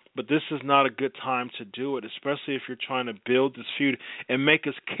 but this is not a good time to do it, especially if you're trying to build this feud and make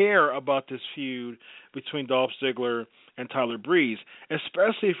us care about this feud between Dolph Ziggler and Tyler Breeze,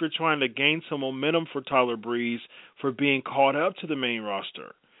 especially if you're trying to gain some momentum for Tyler Breeze for being called up to the main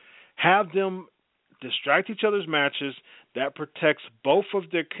roster. Have them distract each other's matches. That protects both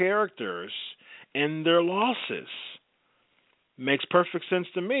of their characters and their losses. Makes perfect sense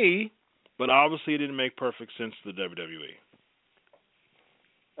to me, but obviously it didn't make perfect sense to the WWE.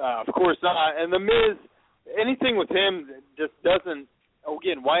 Of course not. And The Miz, anything with him just doesn't.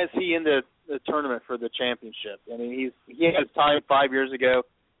 Again, why is he in the tournament for the championship? I mean, he had his time 5 years ago.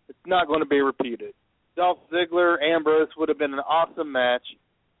 It's not going to be repeated. Dolph Ziggler, Ambrose would have been an awesome match,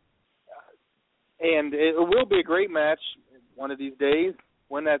 and it will be a great match one of these days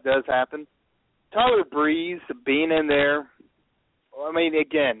when that does happen. Tyler Breeze being in there, I mean,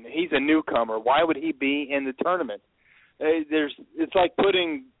 again, he's a newcomer. Why would he be in the tournament? It's like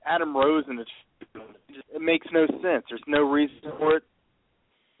putting Adam Rose in the tournament. It makes no sense. There's no reason for it.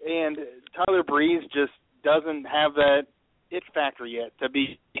 And Tyler Breeze just doesn't have that it factor yet to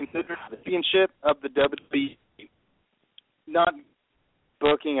be considered the championship of the WWE. Not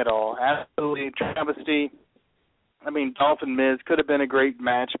booking at all. Absolutely travesty. I mean, Dolph and Miz could have been a great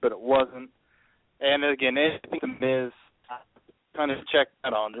match, but it wasn't. And again, I think the Miz kind of checked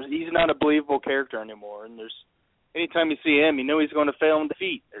that on. He's not a believable character anymore, and anytime you see him, you know he's going to fail in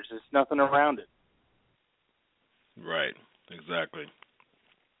defeat. There's just nothing around it. Right, exactly.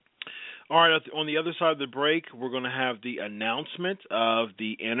 All right, on the other side of the break, we're going to have the announcement of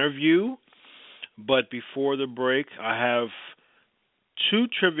the interview. But before the break, I have 2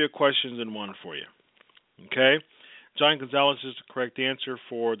 trivia questions in one for you. Okay? John Gonzalez is the correct answer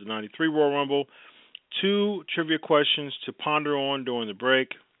for the 93 Royal Rumble. 2 trivia questions to ponder on during the break.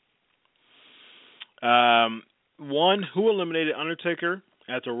 1, who eliminated Undertaker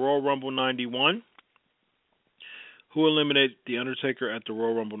at the Royal Rumble 91? Who eliminated The Undertaker at the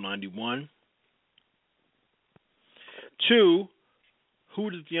Royal Rumble 91? 2, who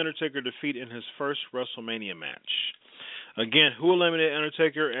did The Undertaker defeat in his first WrestleMania match? Again, who eliminated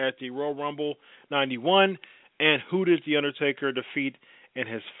Undertaker at the Royal Rumble 91? And who did The Undertaker defeat in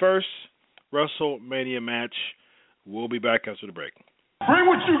his first WrestleMania match? We'll be back after the break. Bring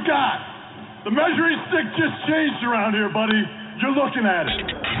what you got. The measuring stick just changed around here, buddy. You're looking at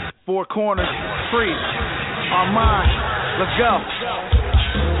it. 4 corners, free. On mine. Let's go.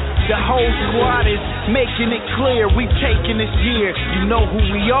 The whole squad is making it clear we've taken this year. You know who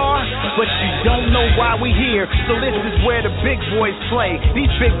we are, but you don't know why we're here. So this is where the big boys play.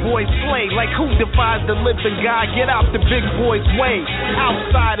 These big boys play like who defies the living God? Get out the big boys' way.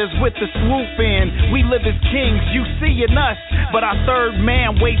 Outsiders with the swoop in. We live as kings. You seeing us, but our third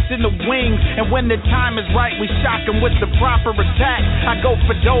man waits in the wings. And when the time is right, we shock them with the proper attack. I go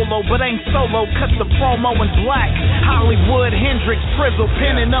for Dolo, but ain't solo. Cut the promo in black. Hollywood, Hendrix, Frizzle,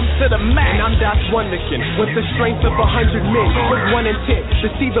 pinning them to the max. And I'm Das Wonderkin with the strength of 100 men. With 1 intent to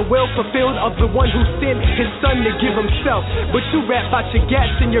see the will fulfilled of the one who sent his son to give himself. But you rap about your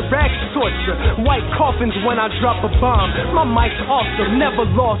gats and your rags torture. White coffins when I drop a bomb. My mic's awesome, never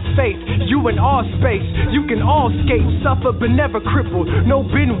lost faith. You in all space, you can all skate, suffer but never crippled. No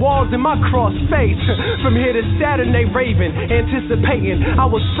bin walls in my cross face. From here to Saturn they raving, anticipating. I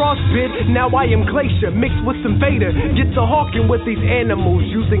was frostbit, now I am glacier, mixed with some Vader. Get to hawking with these animals,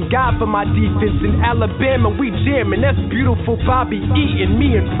 using God for my defense. In Alabama we jamming, that's beautiful Bobby Eaton.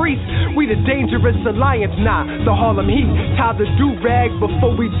 Me and Priest, we the dangerous alliance. Nah, the Harlem Heat, tie the do-rag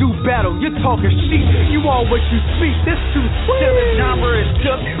before we do battle. You're talking shit, you all what you speak, this too sweet. Till the genre is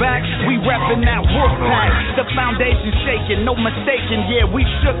took back, we reppin' that wolf pack. The foundation shaking, no mistaking, yeah, we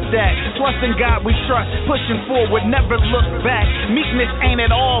shook that. Trust in God we trust, pushing forward, never look back. Meekness ain't at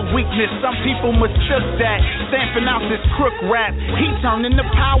all weakness, some people mistook that. Stamping out this crook rap, he turning the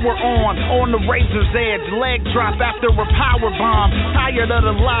power on the razor's edge. Leg drop after a power bomb, tired of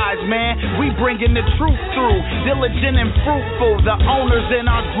the lies, man. We bringing the truth through, diligent and fruitful, the owners in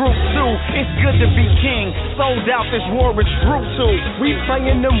our group too. It's good to be king, sold out, this war is brutal. We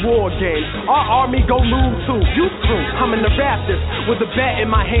playing them war games, our army go lose too. You through, I'm in the Raptors with a bat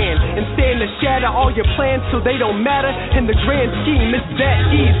in my hand, and stand to shatter all your plans so they don't matter. In the grand scheme, it's that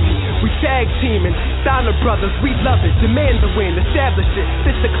easy. We tag teaming, Steiner brothers, we love it. Demand the win, establish it.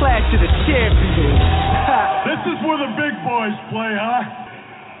 This the clash of the champions. This is where the big boys play, huh?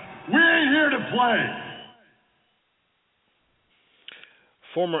 We ain't here to play.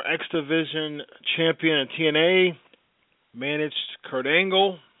 Former X Division champion in TNA, managed Kurt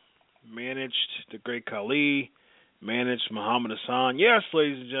Angle, managed the Great Khali, managed Muhammad Hassan. Yes,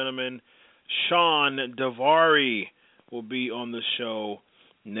 ladies and gentlemen, Sean Daivari will be on the show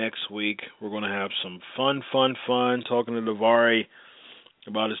next week. We're going to have some fun talking to Daivari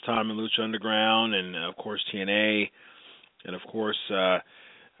about his time in Lucha Underground and, of course, TNA, and, of course,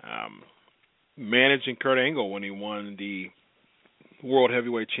 managing Kurt Angle when he won the World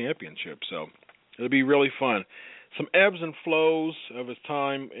Heavyweight Championship. So it'll be really fun. Some ebbs and flows of his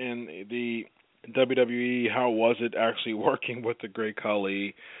time in the WWE. How was it actually working with the Great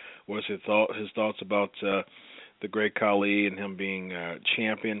Khali? What's his thoughts about the Great Khali and him being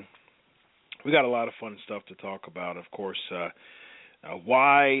champion? We got a lot of fun stuff to talk about. Of course,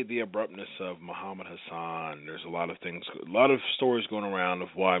 why the abruptness of Muhammad Hassan? There's a lot of stories going around of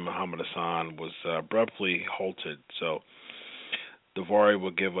why Muhammad Hassan was abruptly halted. So Daivari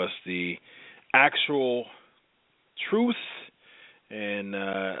will give us the actual truth and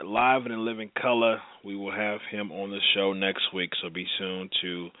live and in living color. We will have him on the show next week, so be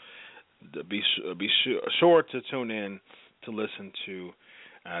sure to tune in to listen to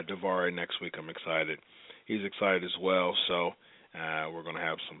Daivari next week. I'm excited. He's excited as well, so we're going to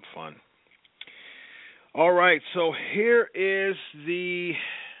have some fun. All right, so here it is.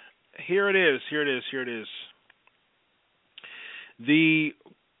 The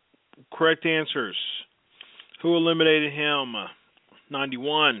correct answers. Who eliminated him?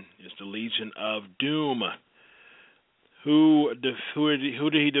 91 is the Legion of Doom. Who did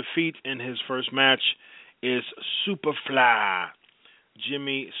he defeat in his first match? Is Superfly,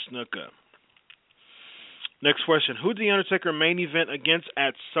 Jimmy Snuka. Next question. Who did The Undertaker main event against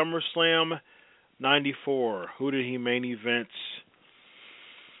at SummerSlam 94? Who did he main event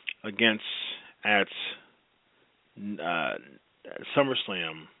against at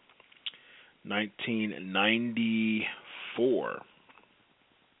SummerSlam 1994?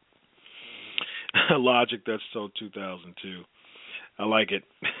 Logic, that's so 2002. I like it.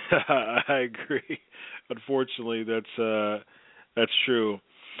 I agree. Unfortunately, that's true.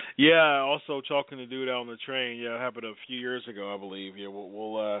 Yeah. Also, talking to dude out on the train. Yeah, it happened a few years ago, I believe. Yeah,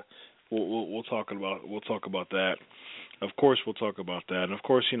 we'll talk about that. Of course, we'll talk about that. And of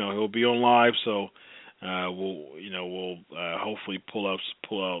course, he'll be on live, so we'll hopefully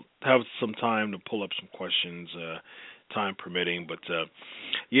have some time to pull up some questions, time permitting. But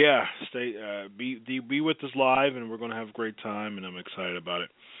yeah, be with us live, and we're going to have a great time, and I'm excited about it.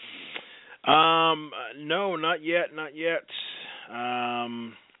 No, not yet.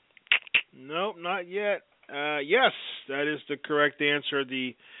 Nope, not yet. Yes, that is the correct answer.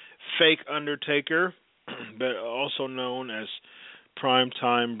 The fake Undertaker, but also known as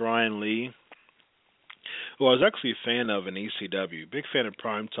Primetime Brian Lee, who I was actually a fan of in ECW. Big fan of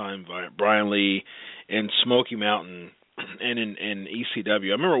Primetime Brian Lee in Smoky Mountain and in ECW.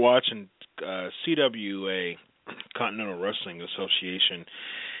 I remember watching CWA, Continental Wrestling Association,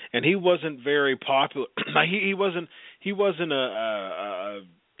 and he wasn't very popular. he wasn't a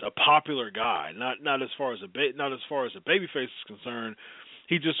popular guy. Not as far as a babyface is concerned.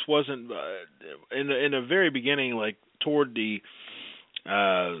 He just wasn't in the very beginning, like toward the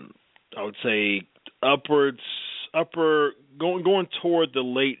I would say going toward the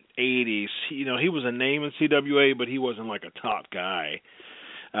late 80s. He was a name in CWA, but he wasn't like a top guy.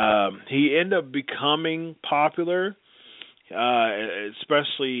 He ended up becoming popular,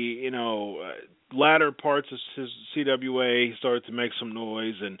 especially latter parts of his CWA. He started to make some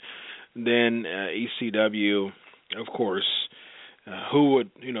noise, and then ECW, of course. Who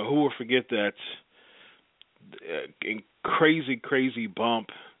would forget that crazy bump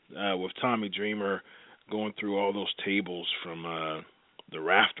with Tommy Dreamer going through all those tables from the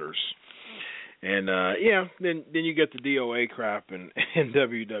rafters. And then you get the DOA crap in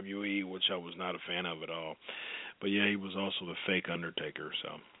WWE, which I was not a fan of at all. But yeah, he was also the fake Undertaker. So,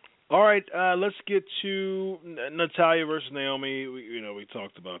 all right, let's get to Natalya versus Naomi. We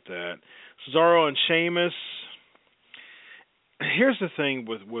talked about that. Cesaro and Sheamus. Here's the thing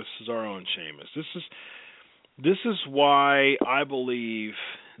with Cesaro and Sheamus. This is why I believe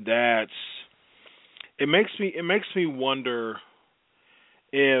that it makes me wonder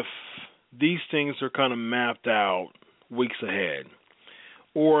if these things are kind of mapped out weeks ahead,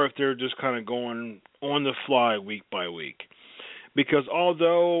 or if they're just kind of going on the fly week by week. Because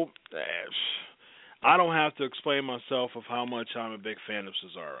although I don't have to explain myself of how much I'm a big fan of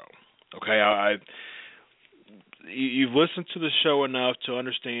Cesaro, okay, you've listened to the show enough to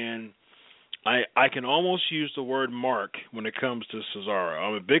understand I can almost use the word mark when it comes to Cesaro.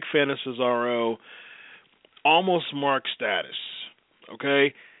 I'm a big fan of Cesaro, almost mark status,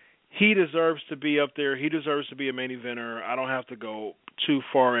 okay? He deserves to be up there. He deserves to be a main eventer. I don't have to go too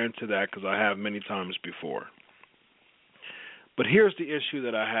far into that because I have many times before. But here's the issue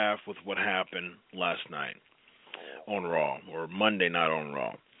that I have with what happened last night on Raw, or Monday night on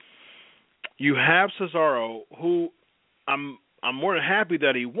Raw. You have Cesaro, who I'm more than happy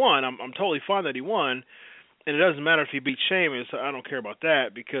that he won. I'm totally fine that he won, and it doesn't matter if he beat Sheamus. I don't care about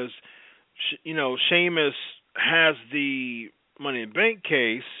that because, Sheamus has the Money in the Bank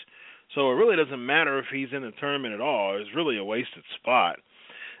case, so it really doesn't matter if he's in the tournament at all. It's really a wasted spot.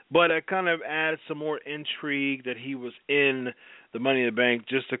 But it kind of adds some more intrigue that he was in the Money in the Bank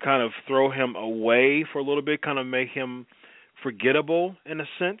just to kind of throw him away for a little bit, kind of make him forgettable in a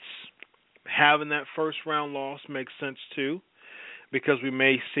sense. Having that first round loss makes sense too, because we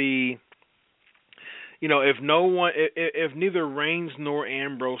may see, if neither Reigns nor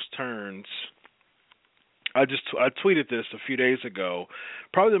Ambrose turns. I tweeted this a few days ago.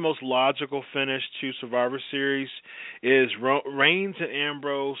 Probably the most logical finish to Survivor Series is Reigns and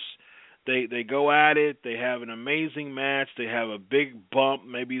Ambrose. They go at it. They have an amazing match. They have a big bump,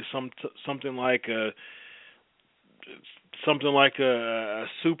 maybe something like a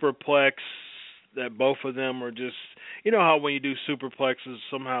superplex that both of them are just. You know how when you do superplexes,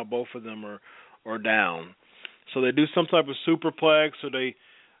 somehow both of them are down. So they do some type of superplex, or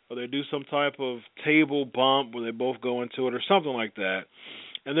they do some type of table bump where they both go into it or something like that.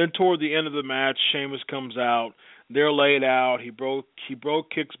 And then toward the end of the match, Sheamus comes out. They're laid out. He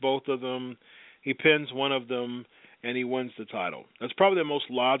kicks both of them. He pins one of them, and he wins the title. That's probably the most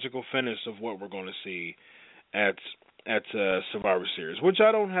logical finish of what we're going to see at Survivor Series, which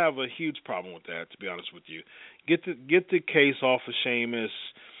I don't have a huge problem with that, to be honest with you. Get the case off of Sheamus.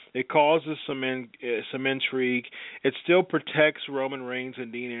 It causes some intrigue. It still protects Roman Reigns and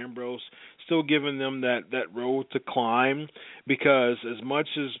Dean Ambrose, still giving them that road to climb, because as much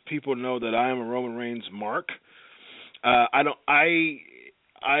as people know that I am a Roman Reigns mark, I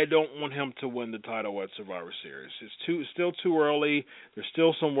don't want him to win the title at Survivor Series. It's still too early. There's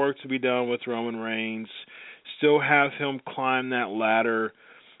still some work to be done with Roman Reigns. Still have him climb that ladder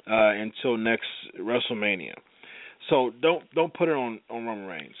until next WrestleMania. So don't put it on Roman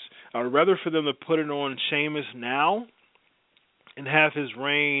Reigns. I would rather for them to put it on Sheamus now and have his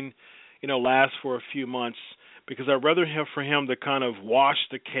reign, last for a few months, because I'd rather for him to kind of wash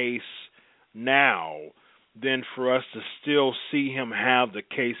the case now than for us to still see him have the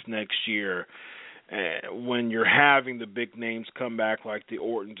case next year when you're having the big names come back like the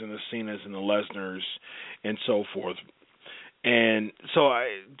Ortons and the Cenas and the Lesnars and so forth. And so I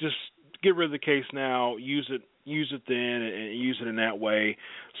just get rid of the case now, use it then, and use it in that way,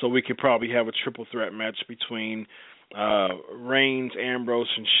 so we could probably have a triple threat match between Reigns, Ambrose,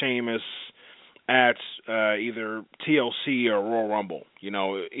 and Sheamus at either TLC or Royal Rumble.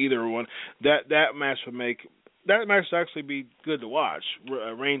 Either one. That match would actually be good to watch.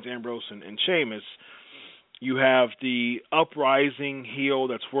 Reigns, Ambrose, and Sheamus. You have the uprising heel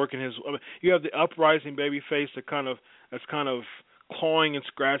that's working you have the uprising babyface that's kind of clawing and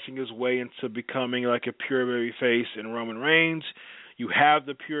scratching his way into becoming like a pure babyface in Roman Reigns. You have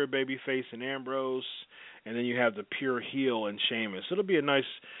the pure babyface in Ambrose, and then you have the pure heel in Sheamus. It'll be a nice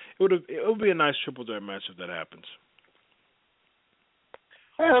triple threat match if that happens.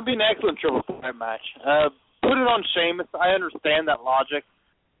 Yeah, it'll be an excellent triple threat match. Put it on Sheamus. I understand that logic.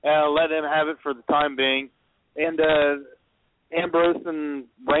 Let him have it for the time being, and Ambrose and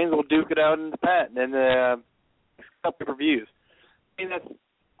Reigns will duke it out in the pet and a couple of reviews. I mean, that's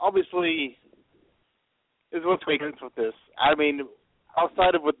obviously is what's making sense with this. I mean,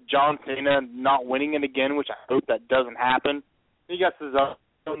 outside of with John Cena not winning it again, which I hope that doesn't happen, you got Cesaro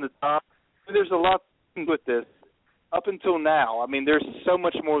on the top. There's a lot with this up until now. I mean, there's so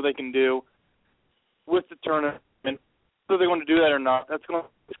much more they can do. with the tournament. Whether they're going to do that or not, that's going to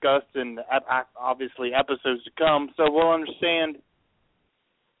be discussed in, obviously, episodes to come. So we'll understand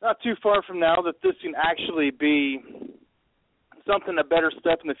not too far from now that this can actually be something, a better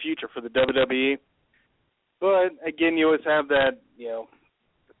step in the future for the WWE. But, again, you always have that,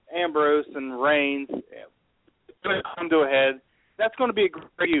 Ambrose and Reigns come to a head. That's going to be a great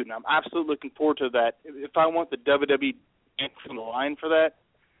feud, and I'm absolutely looking forward to that. If I want the WWE on the line for that,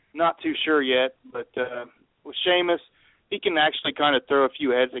 not too sure yet. But with Sheamus, he can actually kind of throw a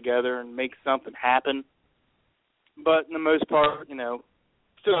few heads together and make something happen. But in the most part,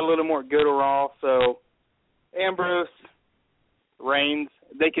 still a little more good or raw. So Ambrose, Reigns,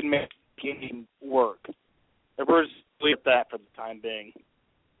 they can make the game work. And we're just leave that for the time being.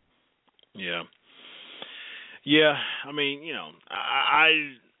 Yeah. Yeah, I mean,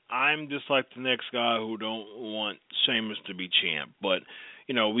 I'm just like the next guy who don't want Sheamus to be champ. But,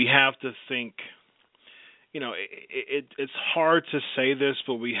 we have to think, it's hard to say this,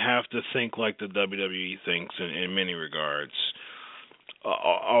 but we have to think like the WWE thinks in many regards.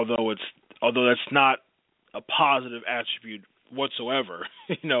 Although that's not a positive attribute whatsoever,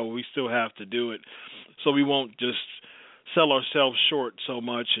 we still have to do it. So we won't just sell ourselves short so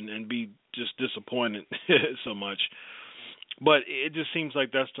much and be just disappointed so much. But it just seems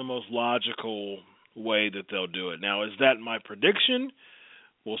like that's the most logical way that they'll do it. Now, is that my prediction?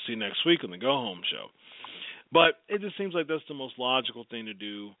 We'll see next week on the Go Home show. But it just seems like that's the most logical thing to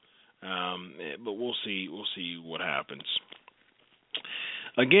do. But we'll see. We'll see what happens.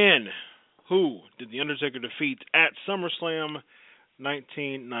 Again, who did The Undertaker defeat at SummerSlam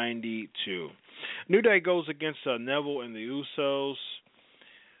 1992? New Day goes against Neville and the Usos.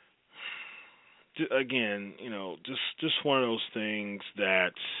 Again, just one of those things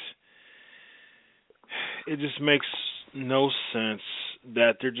that it just makes no sense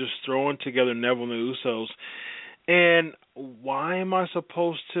that they're just throwing together Neville and the Usos. And why am I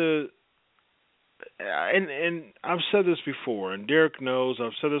supposed to... And I've said this before, and Derek knows,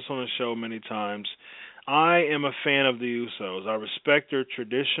 I've said this on the show many times. I am a fan of the Usos. I respect their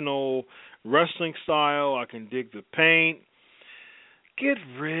traditional wrestling style. I can dig the paint. Get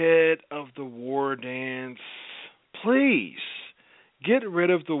rid of the war dance. Please. Get rid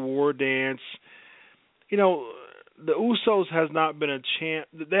of the war dance. The Usos has not been a champ.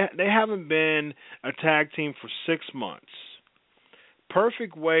 They haven't been a tag team for 6 months.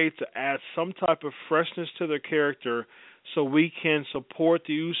 Perfect way to add some type of freshness to their character so we can support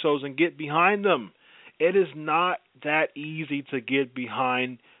the Usos and get behind them. It is not that easy to get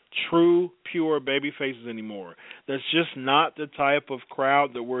behind true, pure baby faces anymore. That's just not the type of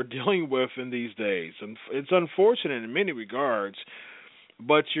crowd that we're dealing with in these days. And it's unfortunate in many regards,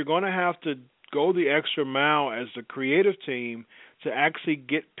 but you're going to have to go the extra mile as the creative team to actually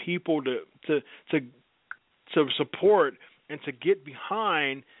get people to support and to get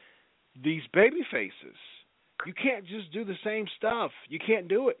behind these baby faces. You can't just do the same stuff. You can't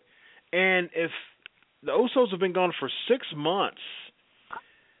do it. And if the Usos have been gone for 6 months,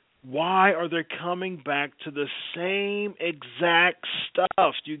 why are they coming back to the same exact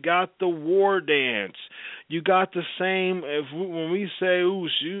stuff? You got the war dance. You got the same. When we say "ooh,"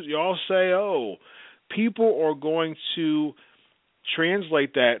 y'all say "oh." People are going to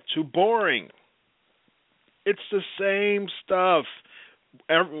translate that to boring. It's the same stuff.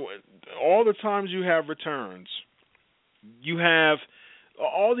 All the times you have returns,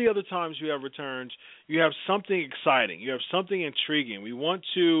 all the other times you have returns, you have something exciting. You have something intriguing. We want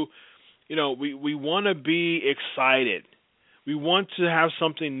to, we want to be excited. We want to have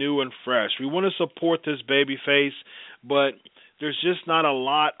something new and fresh. We want to support this baby face, but there's just not a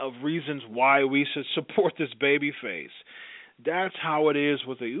lot of reasons why we should support this baby face. That's how it is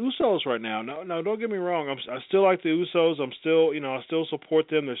with the Usos right now. No, don't get me wrong. I still like the Usos. I still support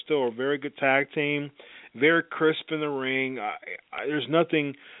them. They're still a very good tag team, very crisp in the ring. There's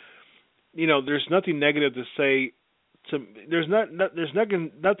nothing, there's nothing negative to say. There's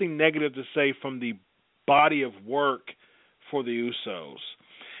nothing negative to say from the body of work for the Usos,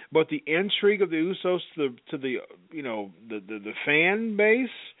 but the intrigue of the Usos to the fan base,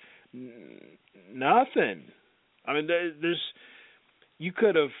 nothing. I mean, you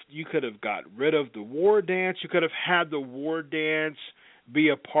could have got rid of the war dance. You could have had the war dance be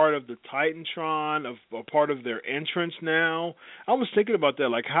a part of the Titantron, a part of their entrance. Now, I was thinking about that.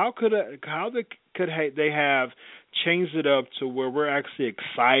 Like, how could they have changed it up to where we're actually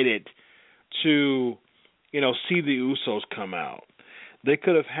excited to, see the Usos come out? They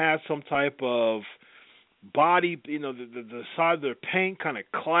could have had some type of body, the side of their paint kind of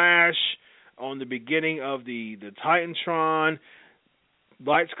clash on the beginning of the Titantron.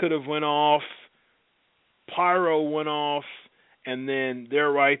 Lights could have went off. pyro went off, and then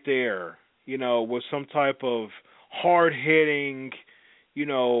they're right there, with some type of hard-hitting,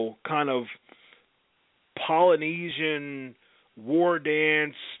 kind of Polynesian war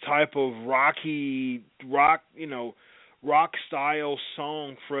dance type of rock style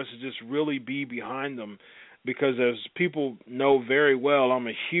song for us to just really be behind them. Because as people know very well, I'm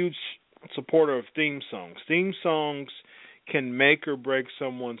a huge supporter of theme songs. Theme songs can make or break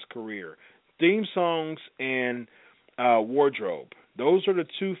someone's career. Theme songs and wardrobe. Those are the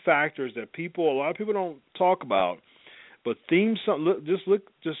two factors that a lot of people don't talk about. But theme song,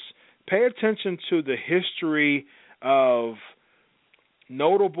 just pay attention to the history of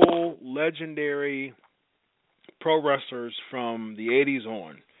notable, legendary pro wrestlers from the 80s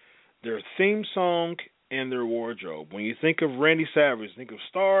on. Their theme song and their wardrobe. When you think of Randy Savage, you think of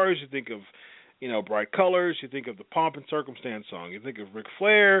Stars, you think of Bright Colors, you think of the Pomp and Circumstance song, you think of Ric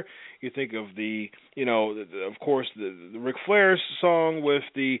Flair, you think of the Ric Flair song with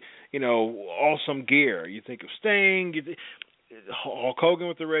the, awesome gear. You think of Sting, Hulk Hogan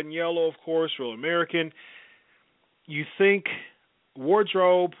with the red and yellow, of course, Real American. You think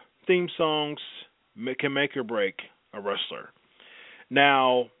wardrobe, theme songs can make or break a wrestler.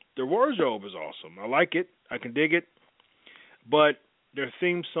 Now, their wardrobe is awesome. I like it. I can dig it. But their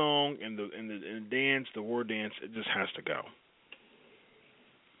theme song and the dance, the war dance, it just has to go.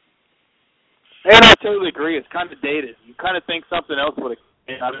 And I totally agree. It's kind of dated. You kind of think something else would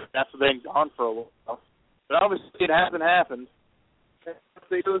have after they've gone for a while. But obviously it hasn't happened.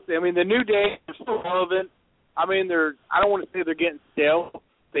 I mean, the New Day are still relevant. I mean, I don't want to say they're getting stale.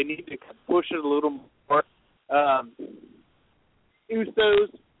 They need to push it a little more. Usos,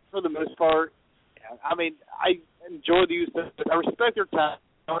 for the most part. I mean, I enjoy the Usos. I respect their talent.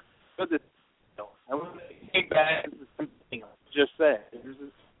 But I want to take back into something just said. There's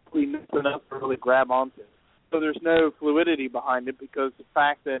nothing else to really grab onto. So there's no fluidity behind it because the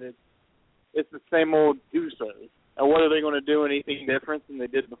fact that it's the same old Usos. And what are they going to do anything different than they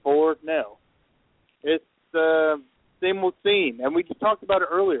did before? No. It's the same old theme. And we just talked about it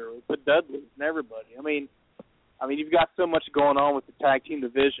earlier with the Dudleys and everybody. I mean, you've got so much going on with the tag team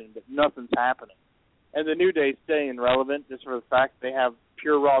division, but nothing's happening. And the New Day staying relevant just for the fact they have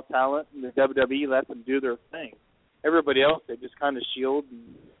pure raw talent, and the WWE lets them do their thing. Everybody else, they just kind of shield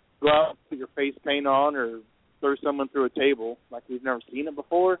and go out and put your face paint on or throw someone through a table like we've never seen it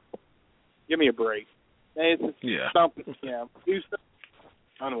before. Give me a break. It's just something, do something.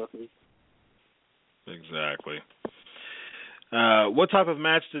 I don't know what it is. Exactly. What type of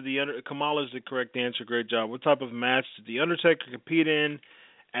match did Kamala's the correct answer, great job. What type of match did The Undertaker compete in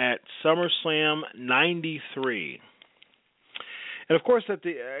at SummerSlam 93? And of course,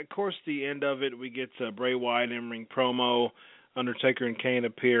 the end of it, we get Bray Wyatt in-ring promo. Undertaker and Kane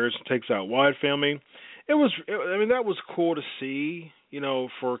appears and takes out Wyatt family. That was cool to see,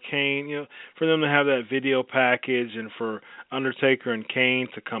 for Kane, for them to have that video package and for Undertaker and Kane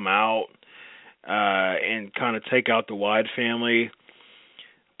to come out and kind of take out the Wyatt family.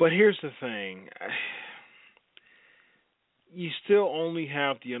 But here's the thing. You still only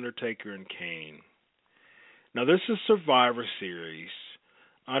have The Undertaker and Kane. Now, this is Survivor Series.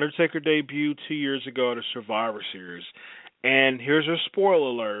 Undertaker debuted 2 years ago at a Survivor Series. And here's a spoiler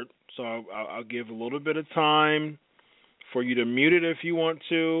alert. So I'll give a little bit of time for you to mute it if you want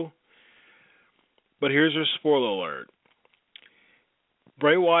to. But here's a spoiler alert.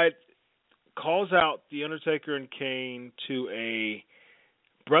 Bray Wyatt calls out The Undertaker and Kane to a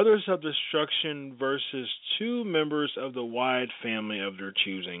Brothers of Destruction versus two members of the Wyatt family of their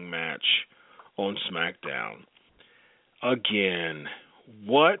choosing match on SmackDown. Again,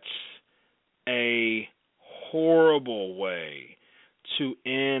 what a horrible way to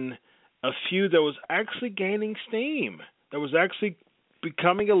end a feud that was actually gaining steam, that was actually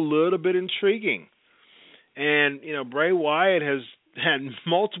becoming a little bit intriguing. And, Bray Wyatt has had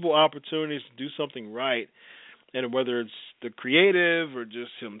multiple opportunities to do something right, and whether it's the creative or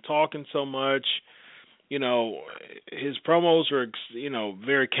just him talking so much, his promos are,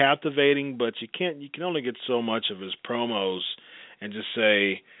 very captivating, but you can only get so much of his promos and just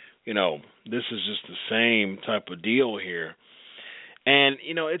say, this is just the same type of deal here. And,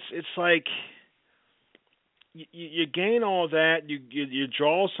 it's like you gain all that, you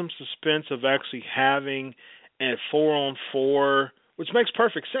draw some suspense of actually having a 4-on-4, which makes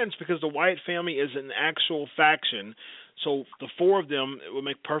perfect sense because the Wyatt family is an actual faction. So the four of them, it would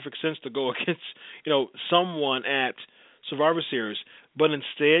make perfect sense to go against, someone at Survivor Series. But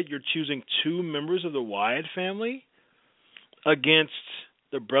instead, you're choosing two members of the Wyatt family against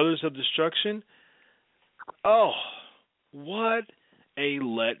the Brothers of Destruction. Oh, what a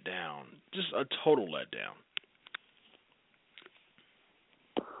letdown, just a total letdown.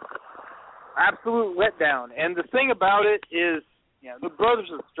 Absolute letdown. And the thing about it is, the Brothers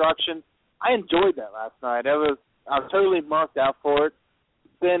of Destruction, I enjoyed that last night. I was totally marked out for it.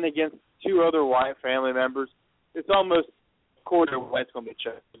 Then against two other Wyatt family members, it's almost quarter Wyatt's going to be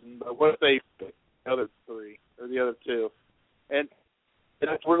chosen. But what if they pick the other three or the other two? And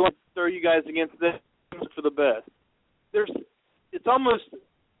we're going to throw you guys against them for the best. It's almost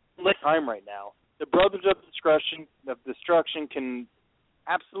late time right now. The Brothers of Destruction can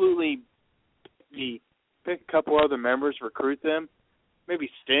absolutely pick a couple other members, recruit them, maybe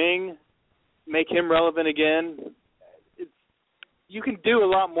Sting, make him relevant again. You can do a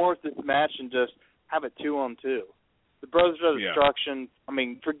lot more with this match than just have it 2-on-2. The Brothers of Destruction,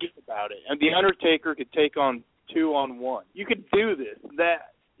 forget about it. And The Undertaker could take on 2-on-1. You could do this.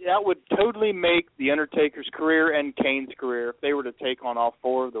 That would totally make The Undertaker's career and Kane's career if they were to take on all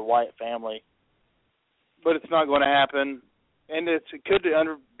four of the Wyatt family. But it's not going to happen. And it could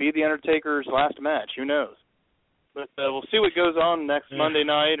be The Undertaker's last match. Who knows? But we'll see what goes on next Monday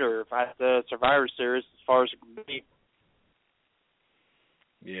night or at the Survivor Series as far as it can be.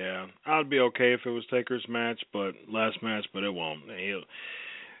 Yeah, I'd be okay if it was Taker's last match, but it won't.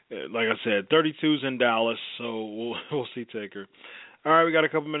 Like I said, 32's in Dallas, so we'll see Taker. All right, we got a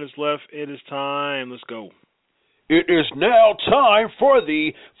couple minutes left. It is time. Let's go. It is now time for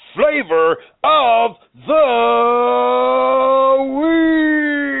the flavor of the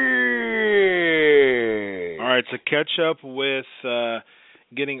week. All right, to catch up with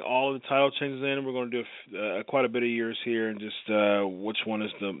getting all of the title changes in, we're going to do quite a bit of years here, and just which one is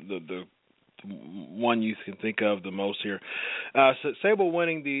the one you can think of the most here. So Sable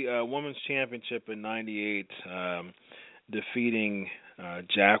winning the Women's Championship in '98, defeating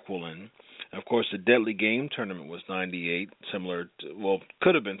Jacqueline. Of course, the Deadly Game tournament was '98,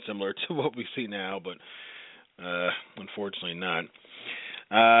 could have been similar to what we see now, but unfortunately not.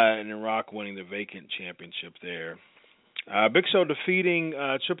 And then Rock winning the vacant championship there. Big Show defeating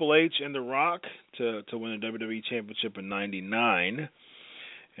Triple H and The Rock to win the WWE Championship in '99,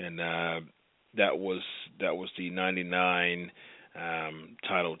 and that was the '99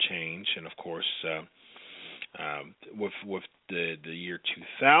 title change. And of course, with the year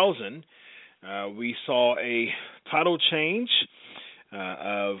 2000, we saw a title change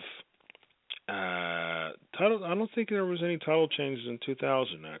of title. I don't think there was any title changes in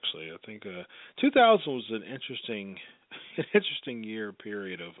 2000. Actually, I think 2000 was an interesting year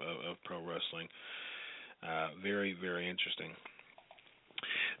period of pro wrestling. Very, very interesting.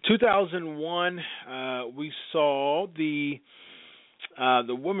 2001, we saw the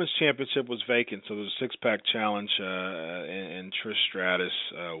women's championship was vacant, so there was a six-pack challenge, and Trish Stratus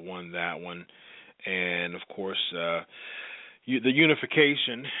won that one. And of course, the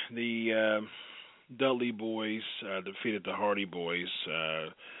unification, the Dudley Boys defeated the Hardy Boys.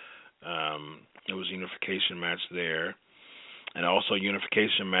 It was a unification match there. And also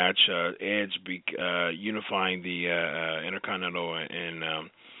unification match, Edge unifying the Intercontinental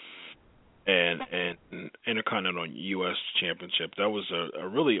and Intercontinental U.S. Championship. That was a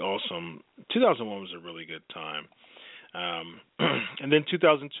really awesome. 2001 was a really good time. And then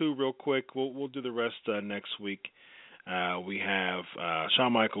 2002, real quick, we'll do the rest next week. We have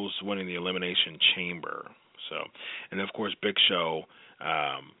Shawn Michaels winning the Elimination Chamber. And then, of course, Big Show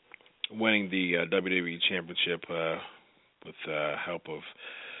winning the WWE Championship with help of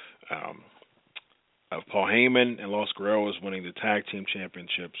Paul Heyman, and Los Guerreros winning the Tag Team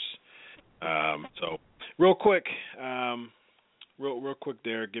Championships. So, real quick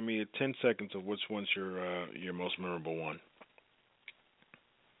there, give me 10 seconds of which one's your most memorable one.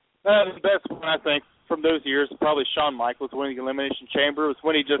 The best one, I think, from those years, probably Shawn Michaels winning the Elimination Chamber. It was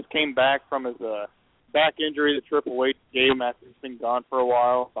when he just came back from his back injury that Triple H gave him after he's been gone for a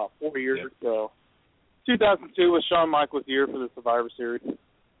while, about 4 years or so. 2002 was Shawn Michaels' year for the Survivor Series.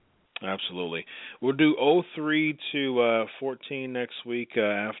 Absolutely. We'll do 03 to 14 next week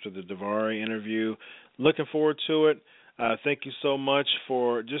after the Daivari interview. Looking forward to it. Thank you so much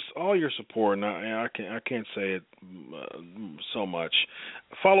for just all your support. And I can't say it so much.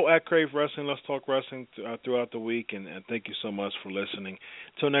 Follow at Crave Wrestling. Let's talk wrestling throughout the week. And thank you so much for listening.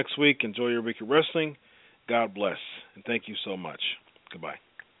 Until next week, enjoy your week of wrestling. God bless. And thank you so much. Goodbye.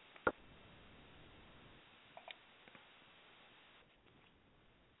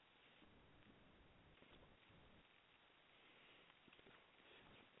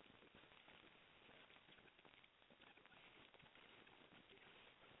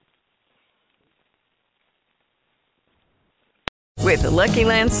 With the Lucky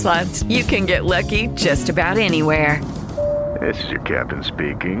Land Slots, you can get lucky just about anywhere. This is your captain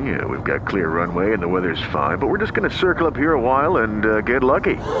speaking. We've got clear runway and the weather's fine, but we're just going to circle up here a while and get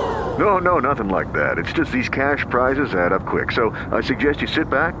lucky. No, nothing like that. It's just these cash prizes add up quick. So I suggest you sit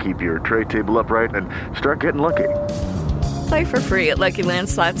back, keep your tray table upright, and start getting lucky. Play for free at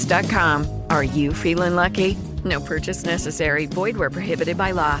LuckyLandSlots.com. Are you feeling lucky? No purchase necessary. Void where prohibited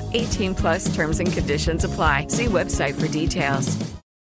by law. 18+ terms and conditions apply. See website for details.